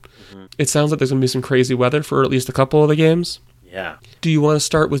even. Mm-hmm. It sounds like there's going to be some crazy weather for at least a couple of the games. Yeah. Do you want to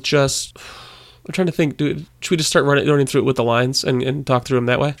start with just... I'm trying to think, should we just start running through it with the lines and talk through them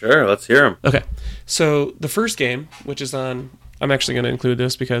that way? Sure, let's hear them. Okay, so the first game, which is on... I'm actually going to include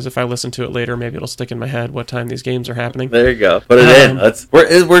this because if I listen to it later, maybe it'll stick in my head what time these games are happening. There you go. Put it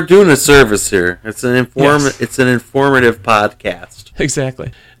in. We're doing a service here. It's an informative podcast.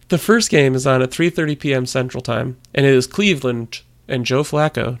 Exactly. The first game is on at 3:30 p.m. Central Time, and it is Cleveland and Joe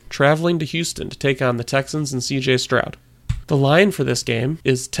Flacco traveling to Houston to take on the Texans and C.J. Stroud. The line for this game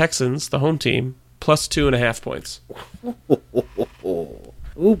is Texans, the home team, plus 2.5 points.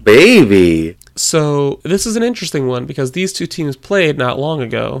 Ooh, baby. So this is an interesting one because these two teams played not long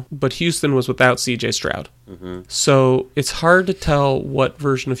ago, but Houston was without C.J. Stroud. Mm-hmm. So it's hard to tell what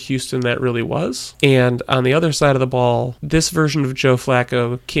version of Houston that really was. And on the other side of the ball, this version of Joe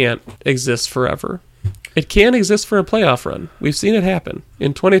Flacco can't exist forever. It can exist for a playoff run. We've seen it happen.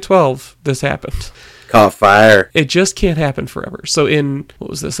 In 2012, this happened. Caught fire. It just can't happen forever. So what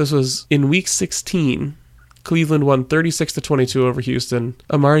was this? This was in week 16. Cleveland won 36-22 over Houston.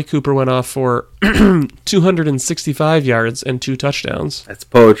 Amari Cooper went off for 265 yards and 2 touchdowns. That's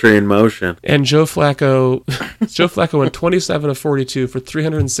poetry in motion. And Joe Flacco went 27 of 42 for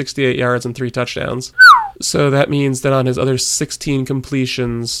 368 yards and 3 touchdowns. So that means that on his other 16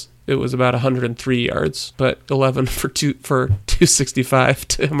 completions, it was about 103 yards, but 11 for 265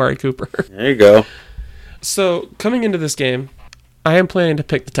 to Amari Cooper. There you go. So coming into this game, I am planning to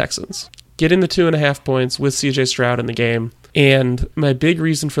pick the Texans. Getting the 2.5 points with CJ Stroud in the game. And my big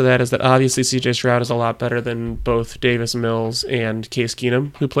reason for that is that obviously CJ Stroud is a lot better than both Davis Mills and Case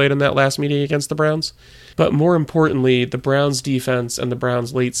Keenum, who played in that last meeting against the Browns. But more importantly, the Browns defense and the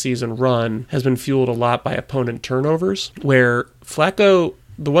Browns late season run has been fueled a lot by opponent turnovers, where Flacco,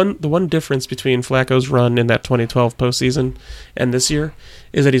 the one difference between Flacco's run in that 2012 postseason and this year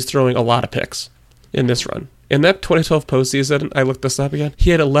is that he's throwing a lot of picks in this run. In that 2012 postseason, I looked this up again, he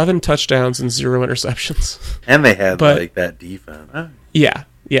had 11 touchdowns and 0 interceptions. And they had, that defense. Huh? Yeah.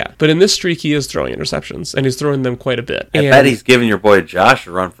 But in this streak, he is throwing interceptions, and he's throwing them quite a bit. I bet he's giving your boy Josh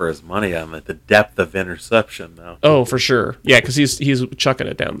a run for his money on the depth of interception, though. Oh, for sure. Yeah, because he's chucking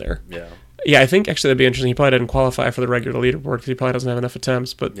it down there. Yeah. Yeah, I think actually that'd be interesting. He probably didn't qualify for the regular leaderboard because he probably doesn't have enough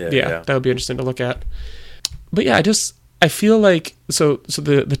attempts, but yeah, that would be interesting to look at. But yeah, I feel like so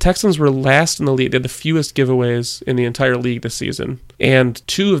the Texans were last in the league. They had the fewest giveaways in the entire league this season, and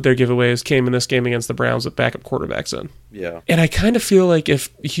 2 of their giveaways came in this game against the Browns with backup quarterbacks in. Yeah. And I kind of feel like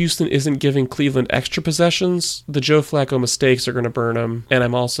if Houston isn't giving Cleveland extra possessions, the Joe Flacco mistakes are going to burn them. And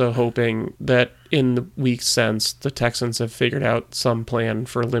I'm also hoping that in the week since, the Texans have figured out some plan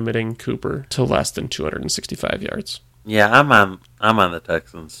for limiting Cooper to less than 265 yards. Yeah, I'm on the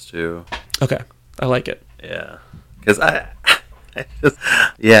Texans too. Okay, I like it. Yeah. Because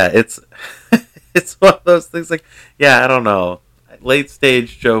it's it's one of those things I don't know. Late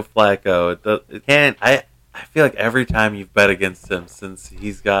stage Joe Flacco, it can't. I feel like every time you've bet against him since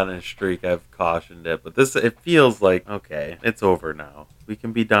he's gotten a streak, I've cautioned it. But it feels like, okay, it's over now. We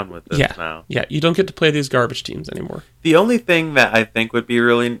can be done with this now. Yeah, you don't get to play these garbage teams anymore. The only thing that I think would be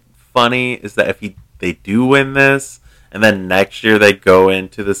really funny is that if they do win this, and then next year they go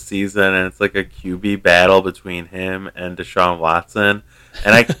into the season and it's like a QB battle between him and Deshaun Watson.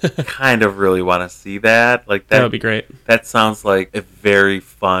 And I kind of really want to see that. That would be great. That sounds like a very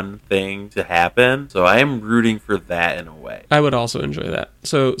fun thing to happen. So I am rooting for that in a way. I would also enjoy that.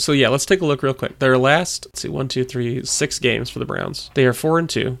 So yeah, let's take a look real quick. Their last, 6 games for the Browns. They are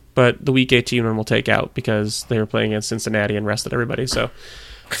 4-2, but the Week 18 one will take out because they were playing against Cincinnati and rested everybody. So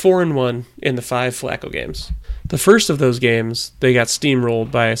 4-1 in the 5 Flacco games. The first of those games, they got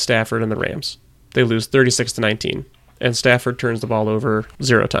steamrolled by Stafford and the Rams. They lose 36-19, and Stafford turns the ball over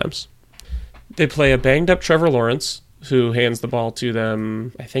 0 times. They play a banged-up Trevor Lawrence, who hands the ball to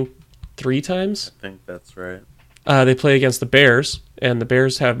them, I think, 3 times. I think that's right. They play against the Bears, and the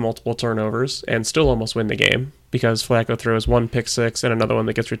Bears have multiple turnovers and still almost win the game because Flacco throws 1 pick six and another one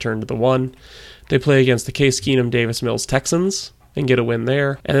that gets returned to the 1. They play against the Case Keenum, Davis Mills Texans and get a win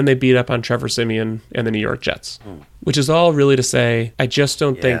there. And then they beat up on Trevor Siemian and the New York Jets, which is all really to say, I just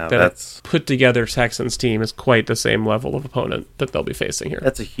don't think that a put-together Texans team is quite the same level of opponent that they'll be facing here.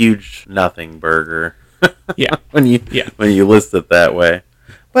 That's a huge nothing burger. Yeah. when you list it that way.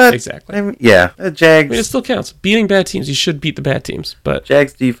 But exactly. Jags. It still counts. Beating bad teams, you should beat the bad teams. But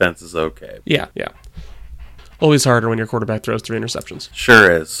Jags defense is okay. Yeah. Always harder when your quarterback throws 3 interceptions. Sure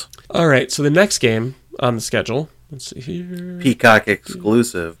is. All right, so the next game on the schedule, let's see here. Peacock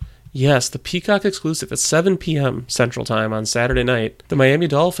exclusive. Yes, the Peacock exclusive at 7 p.m. Central Time on Saturday night. The Miami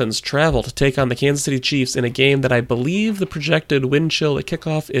Dolphins travel to take on the Kansas City Chiefs in a game that I believe the projected wind chill at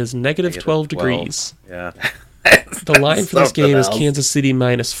kickoff is negative 12 degrees. Yeah. The line for this game is Kansas City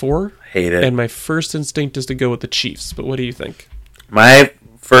 -4. Hate it. And my first instinct is to go with the Chiefs, but what do you think? My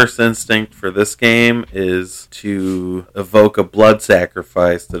first instinct for this game is to evoke a blood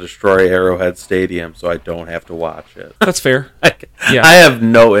sacrifice to destroy Arrowhead Stadium so I don't have to watch it. That's fair. I have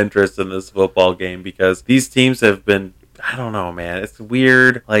no interest in this football game because these teams have been, I don't know, man. It's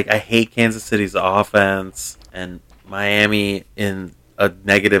weird. I hate Kansas City's offense and Miami in a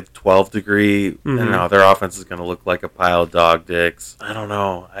negative 12 degree. I don't know, their offense is going to look like a pile of dog dicks. I don't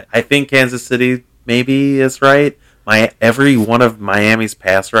know. I think Kansas City maybe is right. Every one of Miami's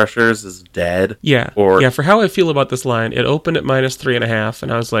pass rushers is dead. Yeah. For how I feel about this line, it opened at -3.5,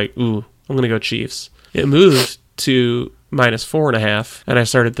 and I was like, ooh, I'm going to go Chiefs. It moved to -4.5, and I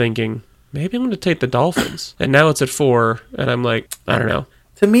started thinking, maybe I'm going to take the Dolphins. And now it's at 4, and I'm like, I don't know.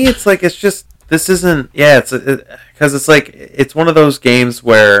 To me, it's like, it's just, this isn't, because it's like, it's one of those games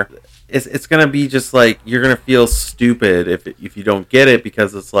where it's going to be just like, you're going to feel stupid if you don't get it,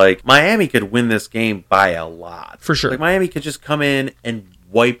 because it's like, Miami could win this game by a lot. For sure. Like, Miami could just come in and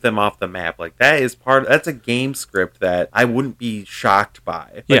wipe them off the map. Like, that's a game script that I wouldn't be shocked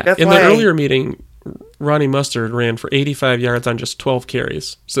by. Like, That's in the earlier meeting, Ronnie Mustard ran for 85 yards on just 12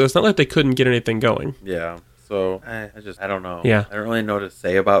 carries. So it's not like they couldn't get anything going. Yeah. So I don't know. Yeah. I don't really know what to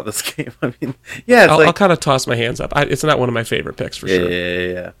say about this game. I mean, I'll kind of toss my hands up. It's not one of my favorite picks for sure.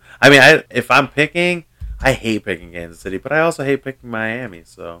 Yeah. I mean, if I'm picking, I hate picking Kansas City, but I also hate picking Miami.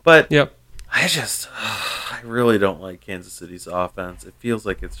 So, but yep. I really don't like Kansas City's offense. It feels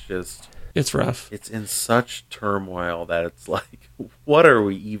like it's rough. It's in such turmoil that it's like, what are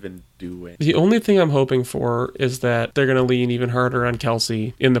we even doing? The only thing I'm hoping for is that they're going to lean even harder on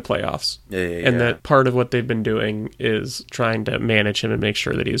Kelsey in the playoffs. And that part of what they've been doing is trying to manage him and make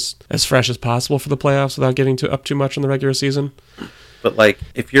sure that he's as fresh as possible for the playoffs without getting up too much in the regular season. But, like,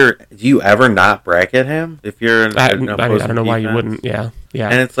 do you ever not bracket him? If you're I don't know defense? Why you wouldn't. Yeah.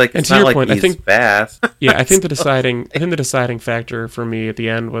 And it's like, it's not like point, he's fast. I think the deciding factor for me at the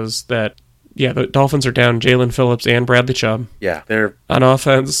end was that, the Dolphins are down Jalen Phillips and Bradley Chubb. Yeah, they're on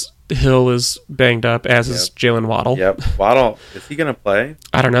offense. Hill is banged up, as is Jalen Waddle. Yep, Waddle, is he going to play?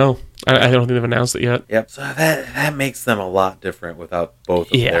 I don't know. I don't think they've announced it yet. Yep, so that makes them a lot different without both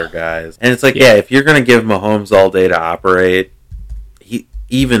of their guys. And it's like, if you're going to give Mahomes all day to operate,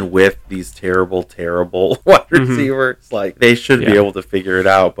 even with these terrible wide receivers, like, they should be able to figure it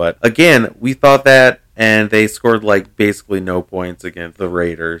out. But again, we thought that, and they scored like basically no points against the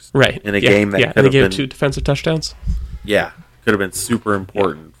Raiders. Right. In a game that could have been 2 defensive touchdowns. Yeah. Could have been super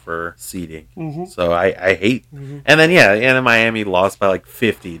important for seeding. Mm-hmm. So I hate. Mm-hmm. And then Miami lost by like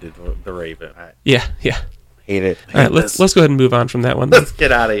 50 to the Ravens. Yeah. Hate it. All right, let's go ahead and move on from that one. Let's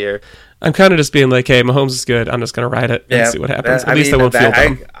get out of here. I'm kind of just being like, hey, Mahomes is good. I'm just going to ride it and see what happens. At least I won't feel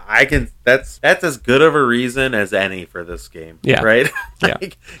dumb. I can. That's as good of a reason as any for this game. Yeah. Right. Yeah.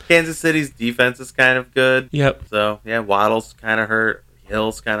 Kansas City's defense is kind of good. Yep. So Waddle's kind of hurt.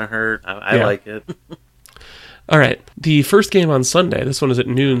 Hill's kind of hurt. I like it. All right. The first game on Sunday, this one is at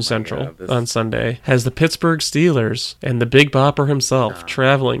noon Central on Sunday, has the Pittsburgh Steelers and the Big Bopper himself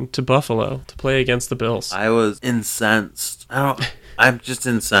traveling to Buffalo to play against the Bills. I was incensed. I'm just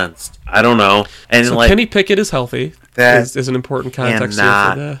incensed. I don't know. And so Kenny Pickett is healthy. That is an important context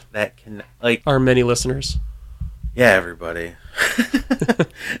here for our many listeners. Yeah, everybody.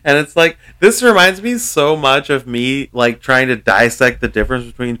 And it's like, this reminds me so much of me like trying to dissect the difference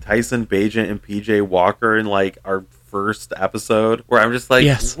between Tyson Bagent and PJ Walker in like our first episode, where I'm just like,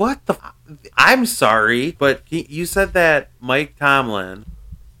 what the I'm sorry, but you said that Mike Tomlin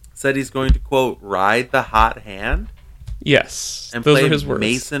said he's going to, quote, ride the hot hand. Yes, and those play are his words.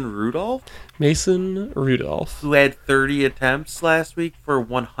 Mason Rudolph, who had 30 attempts last week for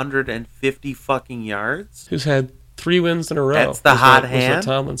 150 fucking yards, who's had 3 wins in a row. That's the hot hand. Was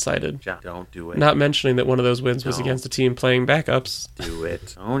what Tomlin cited. Don't do it. Not mentioning that one of those wins was against a team playing backups. Do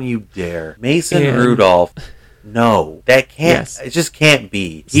it. Don't you dare. Mason Rudolph. No, that can't. Yes. It just can't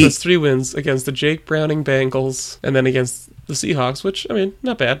be. So that's 3 wins against the Jake Browning Bengals, and then against the Seahawks, which, I mean,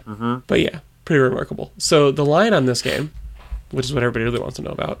 not bad. Mm-hmm. But pretty remarkable. So the line on this game, which is what everybody really wants to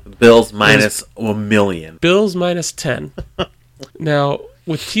know about. Bills minus $1 million. Bills minus 10. Now,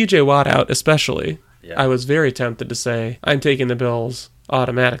 with TJ Watt out especially, I was very tempted to say, I'm taking the Bills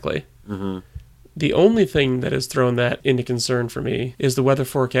automatically. Mm-hmm. The only thing that has thrown that into concern for me is the weather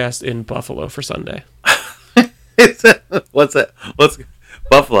forecast in Buffalo for Sunday. What's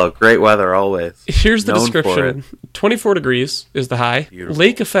Buffalo? Great weather always. Here's the description. 24 degrees is the high. Beautiful.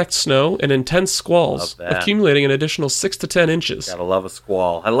 Lake effect snow and intense squalls, accumulating an additional 6 to 10 inches. Gotta love a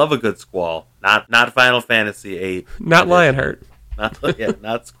squall. I love a good squall. Not Final Fantasy VIII. Not Lionheart.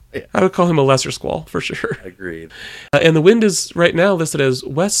 Not I would call him a lesser squall, for sure. Agreed. And the wind is right now listed as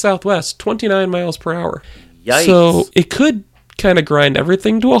west-southwest, 29 miles per hour. Yikes. So it could kind of grind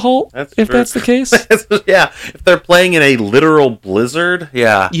everything to a halt, if that's the case. If they're playing in a literal blizzard,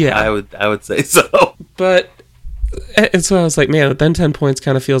 I would say so. But, and so I was like, man, then 10 points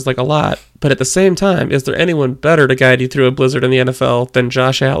kind of feels like a lot. But at the same time, is there anyone better to guide you through a blizzard in the NFL than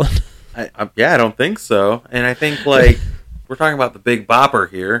Josh Allen? I don't think so. And I think, like, we're talking about the Big Bopper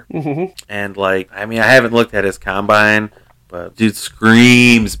here. Mm-hmm. And, like, I mean, I haven't looked at his combine, but dude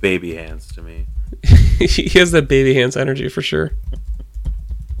screams baby hands to me. He has that baby hands energy for sure.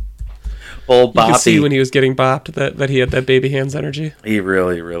 Old Boppy. You could see when he was getting bopped that he had that baby hands energy. He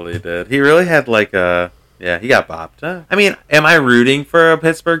really, really did. He really had like a... Yeah, he got bopped. I mean, am I rooting for a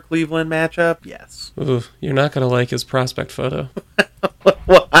Pittsburgh-Cleveland matchup? Yes. Ooh, you're not going to like his prospect photo.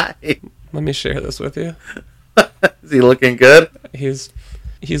 Why? Let me share this with you. Is he looking good? He's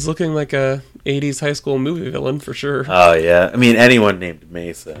He's looking like a 80s high school movie villain for sure. Oh, yeah. I mean, anyone named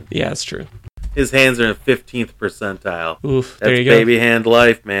Mason. Yeah, it's true. His hands are in 15th percentile. Oof, That's there you go. baby hand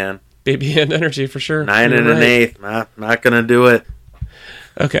life, man. Baby hand energy for sure. 9 You're and right. an eighth. Not going to do it.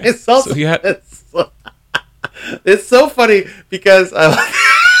 Okay. It's also... So it's so funny because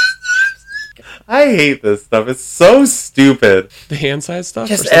I hate this stuff. It's so stupid. the hand size stuff?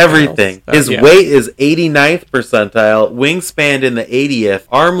 Just or something everything. else? His Yeah. weight is 89th percentile, wingspan in the 80th,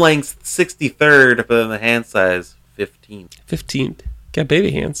 arm length 63rd, but then the hand size 15th. 15th. Got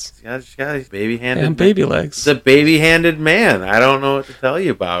baby hands. He's got his baby-handed And baby legs. He's a baby-handed man. I don't know what to tell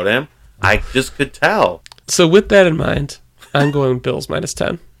you about him. I just could tell. So with that in mind, I'm going Bills minus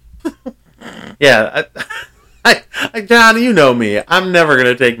 10. Yeah, John, you know me. I'm never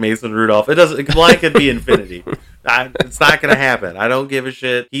gonna take Mason Rudolph. It doesn't. Line could be infinity. It's not gonna happen. I don't give a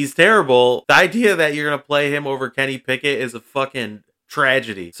shit. He's terrible. The idea that you're gonna play him over Kenny Pickett is a fucking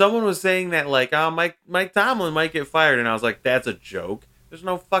tragedy. Someone was saying that like, oh, Mike Tomlin might get fired, and I was like, that's a joke. There's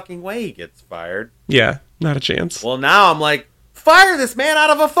no fucking way he gets fired. Yeah, not a chance. Well, now I'm like, fire this man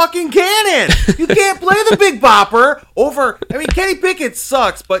out of a fucking cannon. You can't play the Big Bopper over... I mean, Kenny Pickett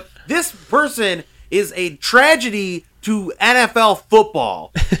sucks, but this person is a tragedy to NFL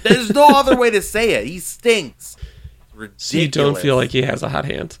football. There's no other way to say it. He stinks. Ridiculous. So you don't feel like he has a hot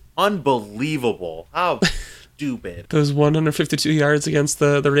hand. Unbelievable. How stupid. Those 152 yards against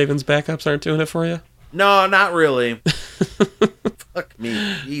the Ravens backups aren't doing it for you? No, not really. Fuck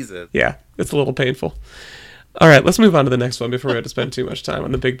me. Jesus. Yeah, it's a little painful. All right, let's move on to the next one before we have to spend too much time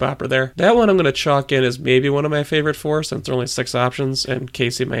on the Big Bopper there. That one I'm going to chalk in as maybe one of my favorite four, since there are only 6 options, and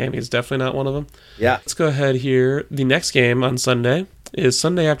KC Miami is definitely not one of them. Yeah. Let's go ahead here. The next game on Sunday is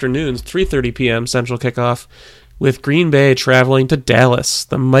Sunday afternoons, 3:30 p.m. Central kickoff, with Green Bay traveling to Dallas,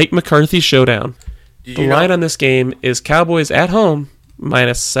 the Mike McCarthy showdown. The line on this game is Cowboys at home,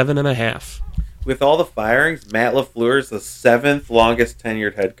 minus 7.5. With all the firings, Matt LaFleur is the 7th longest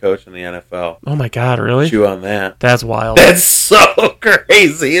tenured head coach in the NFL. Oh my God, really? Chew on that. That's wild. That's so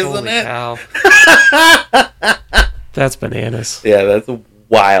crazy, isn't Holy it? cow. That's bananas. Yeah, that's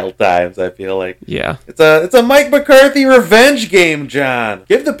wild times, I feel like. Yeah. It's a Mike McCarthy revenge game, John.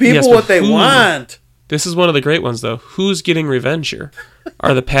 Give the people Yes, what they want. This is one of the great ones, though. Who's getting revenge here?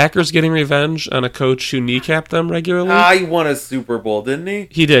 Are the Packers getting revenge on a coach who kneecapped them regularly? He won a Super Bowl, didn't he?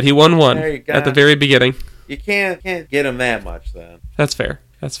 He did. He won one There you go. at the very beginning. You can't get him that much then. That's fair.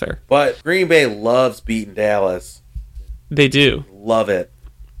 That's fair. But Green Bay loves beating Dallas. They do. Love it.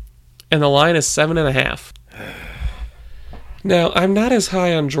 And the line is 7.5. Now, I'm not as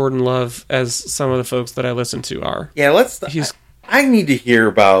high on Jordan Love as some of the folks that I listen to are. Yeah, He's I need to hear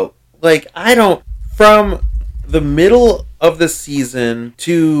about, from the middle of the season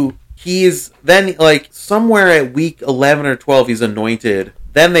to he's then, somewhere at week 11 or 12, he's anointed.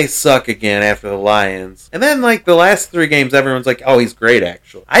 Then they suck again after the Lions. And then, the last 3 games, everyone's like, oh, he's great,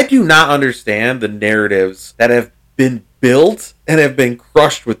 actually. I do not understand the narratives that have been built and have been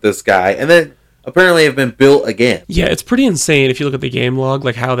crushed with this guy. And then apparently have been built again. Yeah, it's pretty insane if you look at the game log,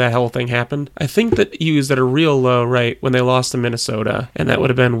 how that whole thing happened. I think that he was at a real low, right, when they lost to Minnesota, and that would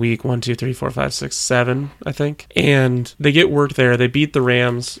have been week 1, 2, 3, 4, 5, 6, 7, I think. And they get work there. They beat the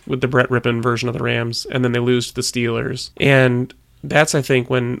Rams with the Brett Rippon version of the Rams, and then they lose to the Steelers. And that's, I think,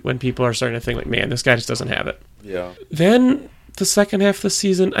 when people are starting to think, man, this guy just doesn't have it. Yeah. Then the second half of the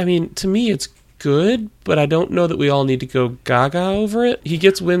season, to me, it's good, but I don't know that we all need to go gaga over it. He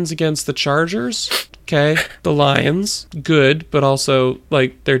gets wins against the Chargers, okay, the Lions, good, but also,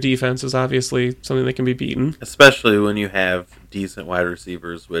 their defense is obviously something that can be beaten. Especially when you have decent wide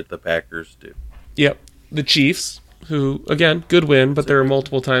receivers, with the Packers do. Yep. The Chiefs, who, again, good win, but there were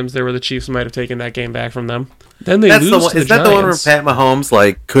multiple times there where the Chiefs might have taken that game back from them. Then they lose to the Giants. Is that the one where Pat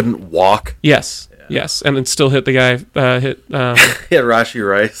Mahomes, couldn't walk? Yes. Yeah. Yes, and then still hit the guy, hit Rashee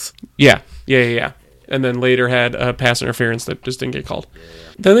Rice. Yeah. And then later had a pass interference that just didn't get called. Yeah.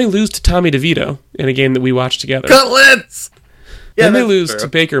 Then they lose to Tommy DeVito in a game that we watched together. Cutlets! Yeah, then they lose to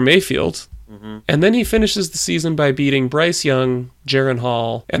Baker Mayfield. Mm-hmm. And then he finishes the season by beating Bryce Young, Jaron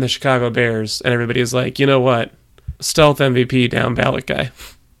Hall, and the Chicago Bears. And everybody is like, you know what? Stealth MVP down ballot guy.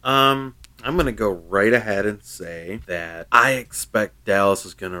 I'm going to go right ahead and say that I expect Dallas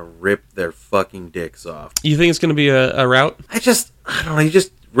is going to rip their fucking dicks off. You think it's going to be a rout? I don't know. You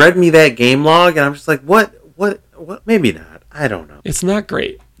just read me that game log, and I'm just like, what? Maybe not. I don't know. It's not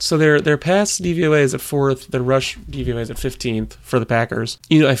great. So their pass DVOA is at 4th, their rush DVOA is at 15th for the Packers.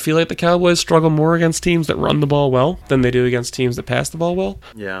 I feel like the Cowboys struggle more against teams that run the ball well than they do against teams that pass the ball well.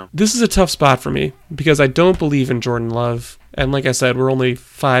 Yeah. This is a tough spot for me because I don't believe in Jordan Love. And like I said, we're only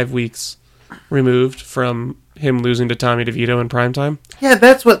 5 weeks removed from him losing to Tommy DeVito in primetime. Yeah,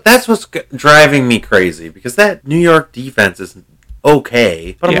 that's what's driving me crazy, because that New York defense is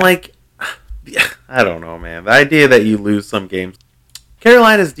okay, but I'm like, I don't know, man. The idea that you lose some games,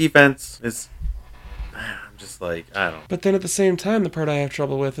 Carolina's defense is, I'm just like, I don't know. But then at the same time, the part I have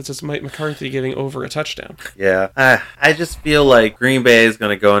trouble with is just Mike McCarthy getting over a touchdown. Yeah, I just feel like Green Bay is going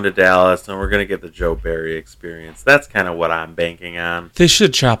to go into Dallas and we're going to get the Joe Barry experience. That's kind of what I'm banking on. They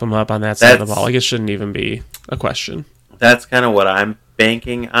should chop him up on that side of the ball. Like, it shouldn't even be a question. That's kind of what I'm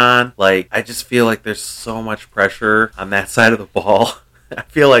banking on. Like, I just feel like there's so much pressure on that side of the ball. I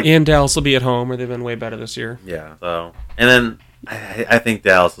feel like... And Dallas will be at home, where they've been way better this year. Yeah, so... And then I think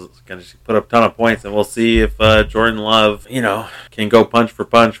Dallas is going to put up a ton of points, and we'll see if Jordan Love, can go punch for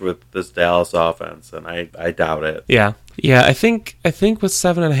punch with this Dallas offense, and I doubt it. Yeah. Yeah, I think with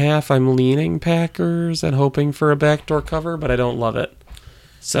 7.5, I'm leaning Packers and hoping for a backdoor cover, but I don't love it.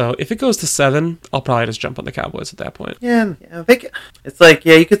 So if it goes to 7, I'll probably just jump on the Cowboys at that point. Yeah, I think it's like,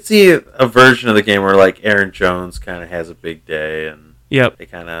 you could see a version of the game where, like, Aaron Jones kind of has a big day, and they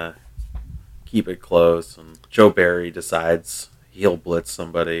kind of keep it close, and Joe Barry decides he'll blitz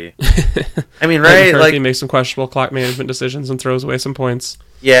somebody. I mean, right? Like, he makes some questionable clock management decisions and throws away some points.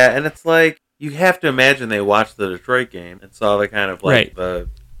 Yeah, and it's like, you have to imagine they watched the Detroit game and saw the kind of, like, the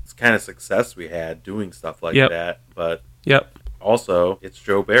kind of success we had doing stuff like that, but... Also, it's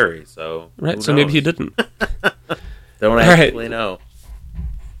Joe Barry, so... Right, so maybe he didn't. Don't actually know.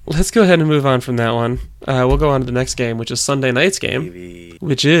 Let's go ahead and move on from that one. We'll go on to the next game, which is Sunday night's game,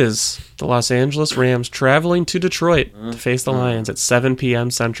 which is the Los Angeles Rams traveling to Detroit to face the Lions at 7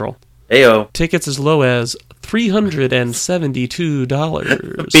 p.m. Central. Heyo. Tickets as low as $372.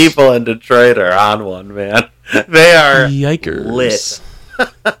 The people in Detroit are on one, man. They are lit.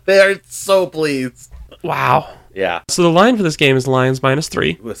 They are so pleased. Wow. Yeah. So the line for this game is Lions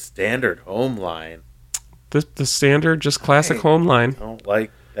 -3. A standard home line. The standard, just classic home line. Don't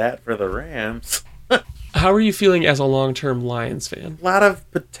like that for the Rams. How are you feeling as a long-term Lions fan? A lot of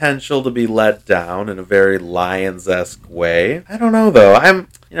potential to be let down in a very Lions-esque way. I don't know, though.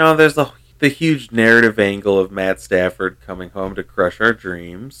 There's the huge narrative angle of Matt Stafford coming home to crush our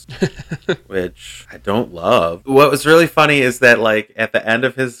dreams, which I don't love. What was really funny is that, like, at the end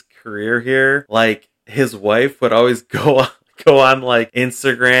of his career here, like, his wife would always go on like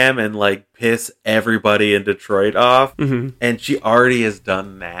Instagram and like piss everybody in Detroit off, and she already has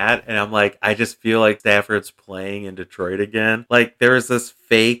done that. And I'm like, I just feel like Stafford's playing in Detroit again. Like, there was this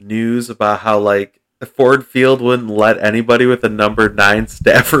fake news about how like Ford Field wouldn't let anybody with a number 9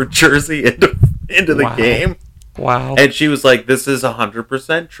 Stafford jersey into the game. Wow. And she was like, this is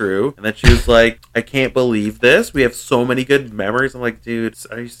 100% true. And then she was like, I can't believe this. We have so many good memories. I'm like, dude,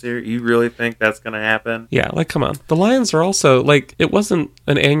 are you serious? You really think that's going to happen? Yeah, like, come on. The Lions are also, like, it wasn't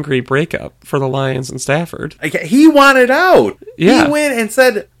an angry breakup for the Lions and Stafford. He wanted out. Yeah. He went and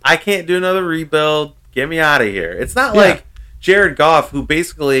said, I can't do another rebuild. Get me out of here. It's not like Jared Goff, who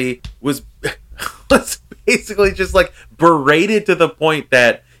basically was basically just, like, berated to the point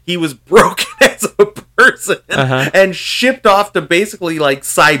that he was broken as a person and shipped off to basically like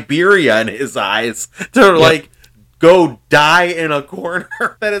Siberia in his eyes to like go die in a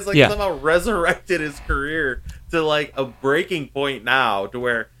corner. That is like somehow resurrected his career to like a breaking point now, to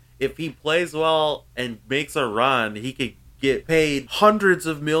where if he plays well and makes a run, he could get paid hundreds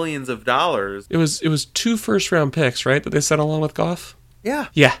of millions of dollars. It was 2 first-round picks, right, that they sent along with Goff? Yeah.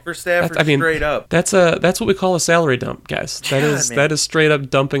 For Stafford, straight up. That's what we call a salary dump, guys. That is straight up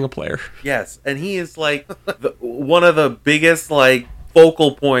dumping a player. Yes, and he is like one of the biggest like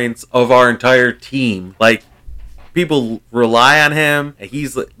focal points of our entire team. Like, people rely on him, and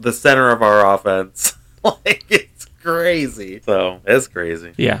he's the center of our offense. Like, it's crazy. So it's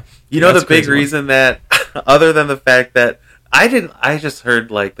crazy. Yeah. The big reason that, other than the fact that I just heard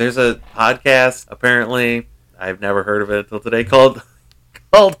like there's a podcast, apparently I've never heard of it until today, called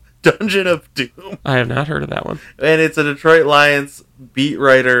Dungeon of Doom. I have not heard of that one. And it's a Detroit Lions beat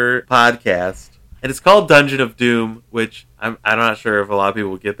writer podcast. And it's called Dungeon of Doom, which I'm not sure if a lot of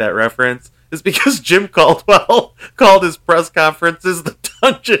people will get that reference. It's because Jim Caldwell called his press conferences the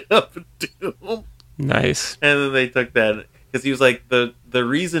Dungeon of Doom. Nice. And then they took that, because he was like, the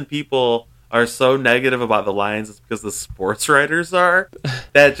reason people are so negative about the Lions is because the sports writers are.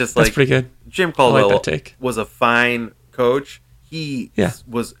 That just That's pretty good. Jim Caldwell was a fine coach. He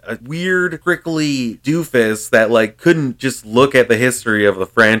was a weird, prickly doofus that like couldn't just look at the history of the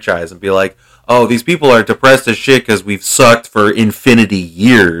franchise and be like, oh, these people are depressed as shit because we've sucked for infinity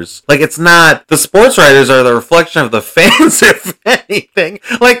years. Like, it's not. The sports writers are the reflection of the fans, if anything.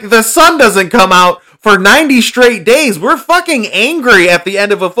 Like, the sun doesn't come out for 90 straight days. We're fucking angry at the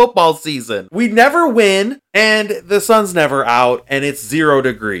end of a football season. We never win, and the sun's never out, and it's 0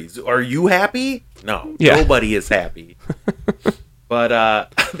 degrees. Are you happy? No, nobody is happy.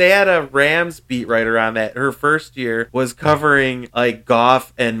 But they had a Rams beat writer on that. Her first year was covering like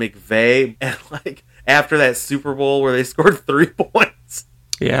Goff and McVay, and like after that Super Bowl where they scored 3 points.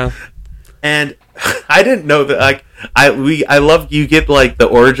 Yeah. And I didn't know that. Like I love you get like the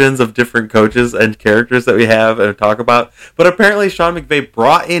origins of different coaches and characters that we have and talk about. But apparently Sean McVay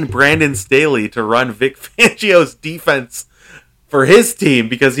brought in Brandon Staley to run Vic Fangio's defense for his team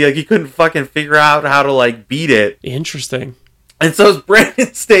because he couldn't fucking figure out how to like beat it. Interesting. And so is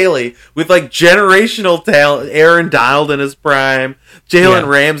Brandon Staley with like generational talent, Aaron Donald in his prime, Jalen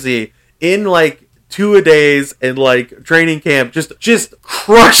Ramsey in like 2-a-days and like training camp, just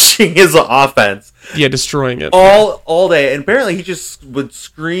crushing his offense. Yeah, destroying it all day. And apparently he just would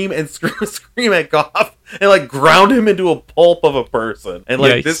scream and scream at Goff and like ground him into a pulp of a person. And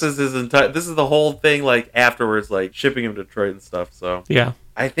like this is the whole thing. Like afterwards, like shipping him to Detroit and stuff. So yeah.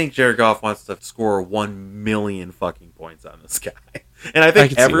 I think Jared Goff wants to score 1 million fucking points on this guy. And I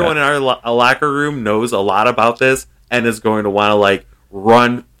think everyone in our locker room knows a lot about this and is going to want to like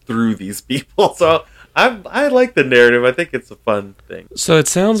run through these people. So I like the narrative. I think it's a fun thing. So it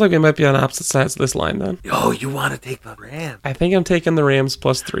sounds like we might be on opposite sides of this line then. Oh, you want to take the Rams? I think I'm taking the Rams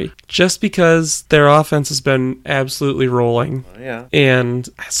 +3. Just because their offense has been absolutely rolling. Oh, yeah. And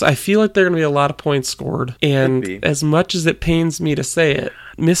I feel like there are going to be a lot of points scored. And as much as it pains me to say it,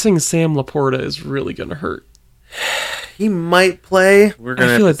 missing Sam Laporta is really going to hurt. He might play. I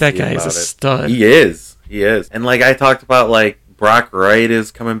feel like that guy is a stud. He is. And like I talked about, like Brock Wright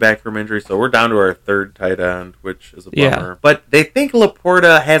is coming back from injury, so we're down to our 3rd tight end, which is a bummer. Yeah. But they think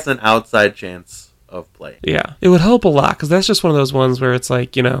Laporta has an outside chance of play. Yeah. It would help a lot, because that's just one of those ones where it's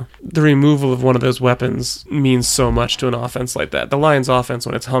like, the removal of one of those weapons means so much to an offense like that. The Lions' offense,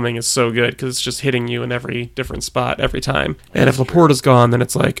 when it's humming, is so good, because it's just hitting you in every different spot every time. And if Laporta's gone, then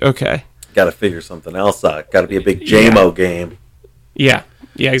it's like, okay. Got to figure something else out. Got to be a big JMO game. Yeah.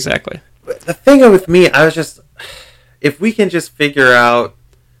 Yeah, exactly. But the thing with me, if we can just figure out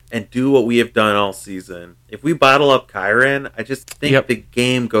and do what we have done all season, if we bottle up Kyren, I just think the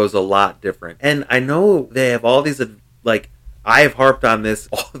game goes a lot different. And I know they have all these, like, I've harped on this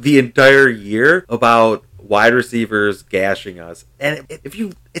the entire year about wide receivers gashing us. And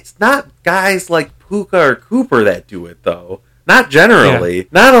it's not guys like Puka or Cooper that do it, though. Not generally. Yeah.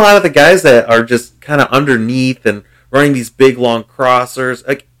 Not a lot of the guys that are just kind of underneath and running these big, long crossers.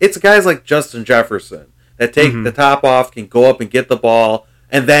 Like, it's guys like Justin Jefferson that take the top off, can go up and get the ball,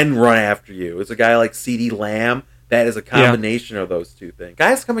 and then run after you. It's a guy like CeeDee Lamb that is a combination of those two things.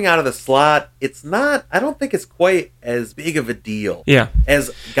 Guys coming out of the slot, I don't think it's quite as big of a deal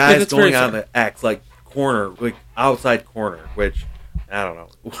as guys going on the X, like corner, like outside corner, which, I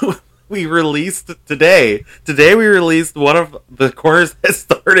don't know. We released today. Today we released one of the corners that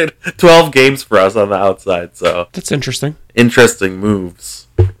started 12 games for us on the outside. So that's interesting. Interesting moves.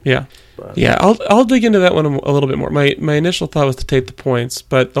 Yeah. Yeah, I'll dig into that one a little bit more. My initial thought was to take the points,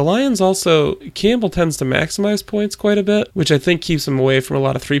 but the Lions also, Campbell tends to maximize points quite a bit, which I think keeps him away from a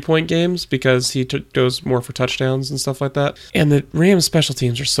lot of 3-point games because he goes more for touchdowns and stuff like that. And the Rams special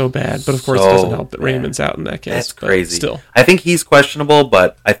teams are so bad, but of course it doesn't help that Raymond's out in that case. That's crazy. Still, I think he's questionable,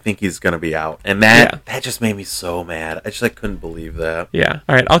 but I think he's going to be out. And that just made me so mad. I couldn't believe that. Yeah.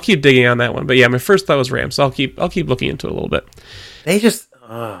 All right, I'll keep digging on that one. But yeah, my first thought was Rams, so I'll keep looking into it a little bit.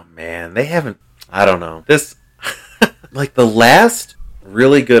 Oh, man, they haven't, I don't know. This, like, the last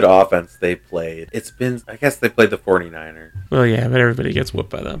really good offense they played, I guess they played the 49ers. Well, yeah, but everybody gets whooped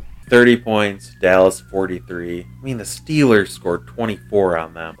by them. 30 points, Dallas 43. I mean, the Steelers scored 24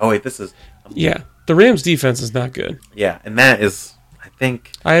 on them. Oh, wait, Yeah, the Rams' defense is not good. Yeah, and that is, I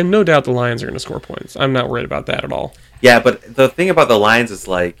think... I have no doubt the Lions are going to score points. I'm not worried about that at all. Yeah, but the thing about the Lions is,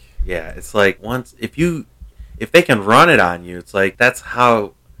 like, it's like, if they can run it on you, it's like that's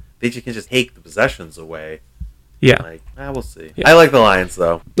how they can just take the possessions away. Yeah. Like, we'll see. Yeah. I like the Lions,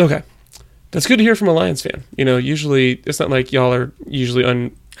 though. Okay. That's good to hear from a Lions fan. Usually, it's not like y'all are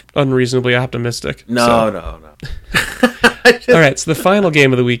usually unreasonably optimistic. No. All right, so the final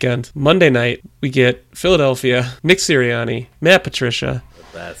game of the weekend, Monday night, we get Philadelphia, Nick Sirianni, Matt Patricia,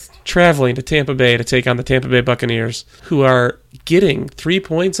 the best, traveling to Tampa Bay to take on the Tampa Bay Buccaneers, who are getting 3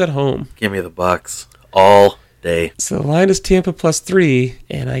 points at home. Give me the Bucs all day. So the line is Tampa +3,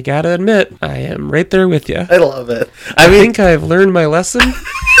 and I gotta admit, I am right there with you. I love it. I think I've learned my lesson.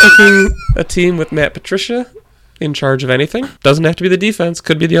 Picking a team with Matt Patricia in charge of anything. Doesn't have to be the defense,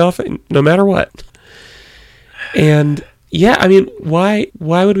 could be the offense, no matter what. And Yeah, I mean, why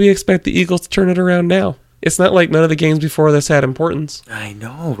would we expect the Eagles to turn it around now? It's not like none of the games before this had importance. I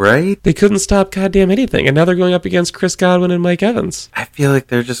know, right? They couldn't stop goddamn anything, and now they're going up against Chris Godwin and Mike Evans. I feel like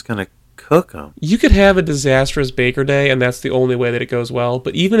they're just going to cook them. You could have a disastrous Baker day, and that's the only way that it goes well.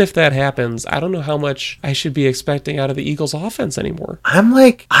 But even if that happens, I don't know how much I should be expecting out of the Eagles' offense anymore. I'm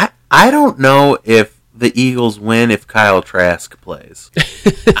like, I don't know if the Eagles win if Kyle Trask plays.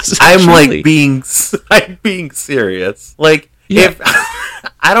 I'm like being serious. Like, if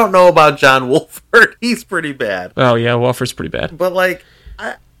I don't know about John Wolford, he's pretty bad. Oh yeah, Wolford's pretty bad. But like,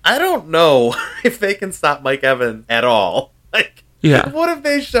 I don't know if they can stop Mike Evans at all. Like, what if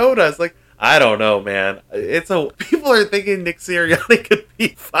they showed us? Like, I don't know, man. People are thinking Nick Sirianni could be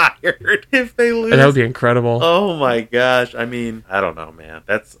fired if they lose. And that would be incredible. Oh my gosh! I mean, I don't know, man.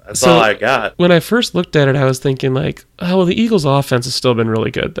 That's all I got. When I first looked at it, I was thinking like, oh, well, the Eagles' offense has still been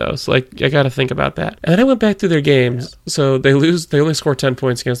really good though. So like, I got to think about that. And then I went back through their games. Yeah. So they lose. They only score 10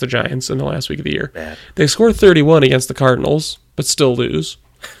 points against the Giants in the last week of the year. Bad. They score 31 against the Cardinals, but still lose.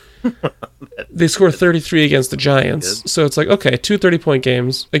 They score 33 against the Giants. So it's like, okay, 2 30-point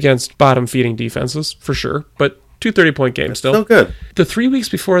games against bottom-feeding defenses, for sure. But 2 30-point games still good. The 3 weeks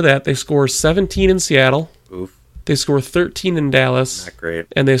before that, they score 17 in Seattle. Oof. They score 13 in Dallas. Not great.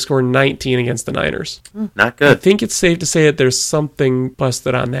 And they score 19 against the Niners. Not good. I think it's safe to say that there's something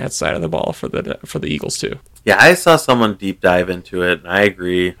busted on that side of the ball for the Eagles, too. Yeah, I saw someone deep dive into it, and I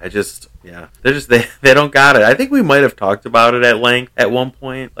agree. They don't got it. I think we might have talked about it at length at one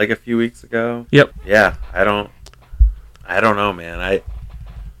point, like a few weeks ago. Yep. Yeah, I don't know, man.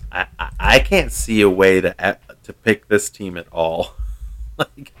 I can't see a way to pick this team at all.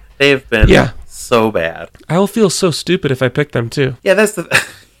 Like, they have been so bad. I will feel so stupid if I pick them too. Yeah, that's the.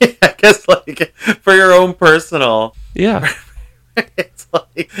 I guess like for your own personal. Yeah. It's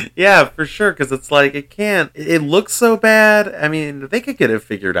like, yeah, for sure, because it's like it looks so bad. I mean, they could get it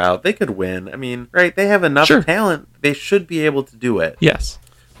figured out. They could win. I mean, right, they have enough talent. They should be able to do it. Yes.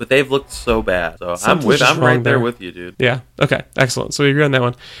 But they've looked so bad. So I'm right there with you, dude. Yeah. Okay. Excellent. So we agree on that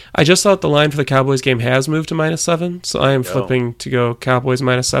one. I just thought the line for the Cowboys game has moved to -7, so I am flipping to go Cowboys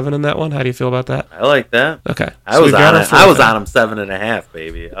 -7 in that one. How do you feel about that? I like that. Okay. I was on them 7.5,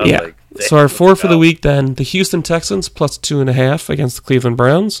 baby. I was like, so our 4 for the week then: the Houston Texans +2.5 against the Cleveland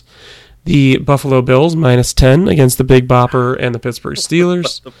Browns, the Buffalo Bills -10 against the Big Bopper and the Pittsburgh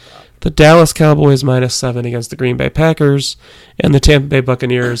Steelers. The Dallas Cowboys -7 against the Green Bay Packers, and the Tampa Bay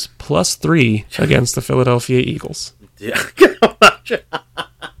Buccaneers +3 against the Philadelphia Eagles. Yeah,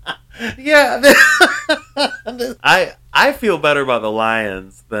 I feel better about the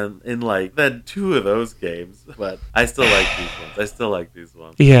Lions than 2 of those games, but I still like these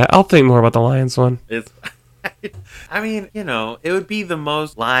ones. Yeah, I'll think more about the Lions one. I mean, it would be the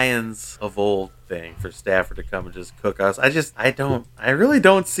most Lions of old thing for Stafford to come and just cook us. I really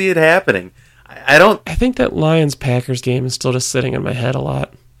don't see it happening. I think that Lions-Packers game is still just sitting in my head a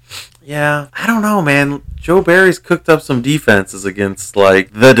lot. Yeah, I don't know, man. Joe Barry's cooked up some defenses against,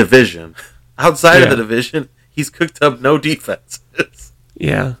 like, the division. Outside of the division, he's cooked up no defenses.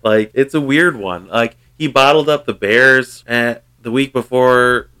 Yeah. Like, it's a weird one. Like, he bottled up the Bears the week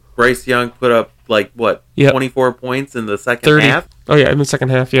before Bryce Young put up, 24 points in the second half? Oh, yeah, in the second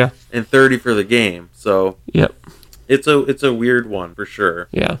half, yeah. And 30 for the game. So, yep. It's a weird one, for sure.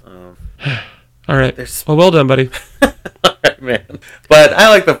 Yeah. All right. Well done, buddy. All right, man. But I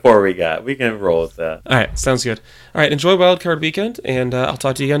like the 4 we got. We can roll with that. All right, sounds good. All right, enjoy Wildcard Weekend, and I'll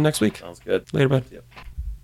talk to you again next week. Sounds good. Later, bud. Yep.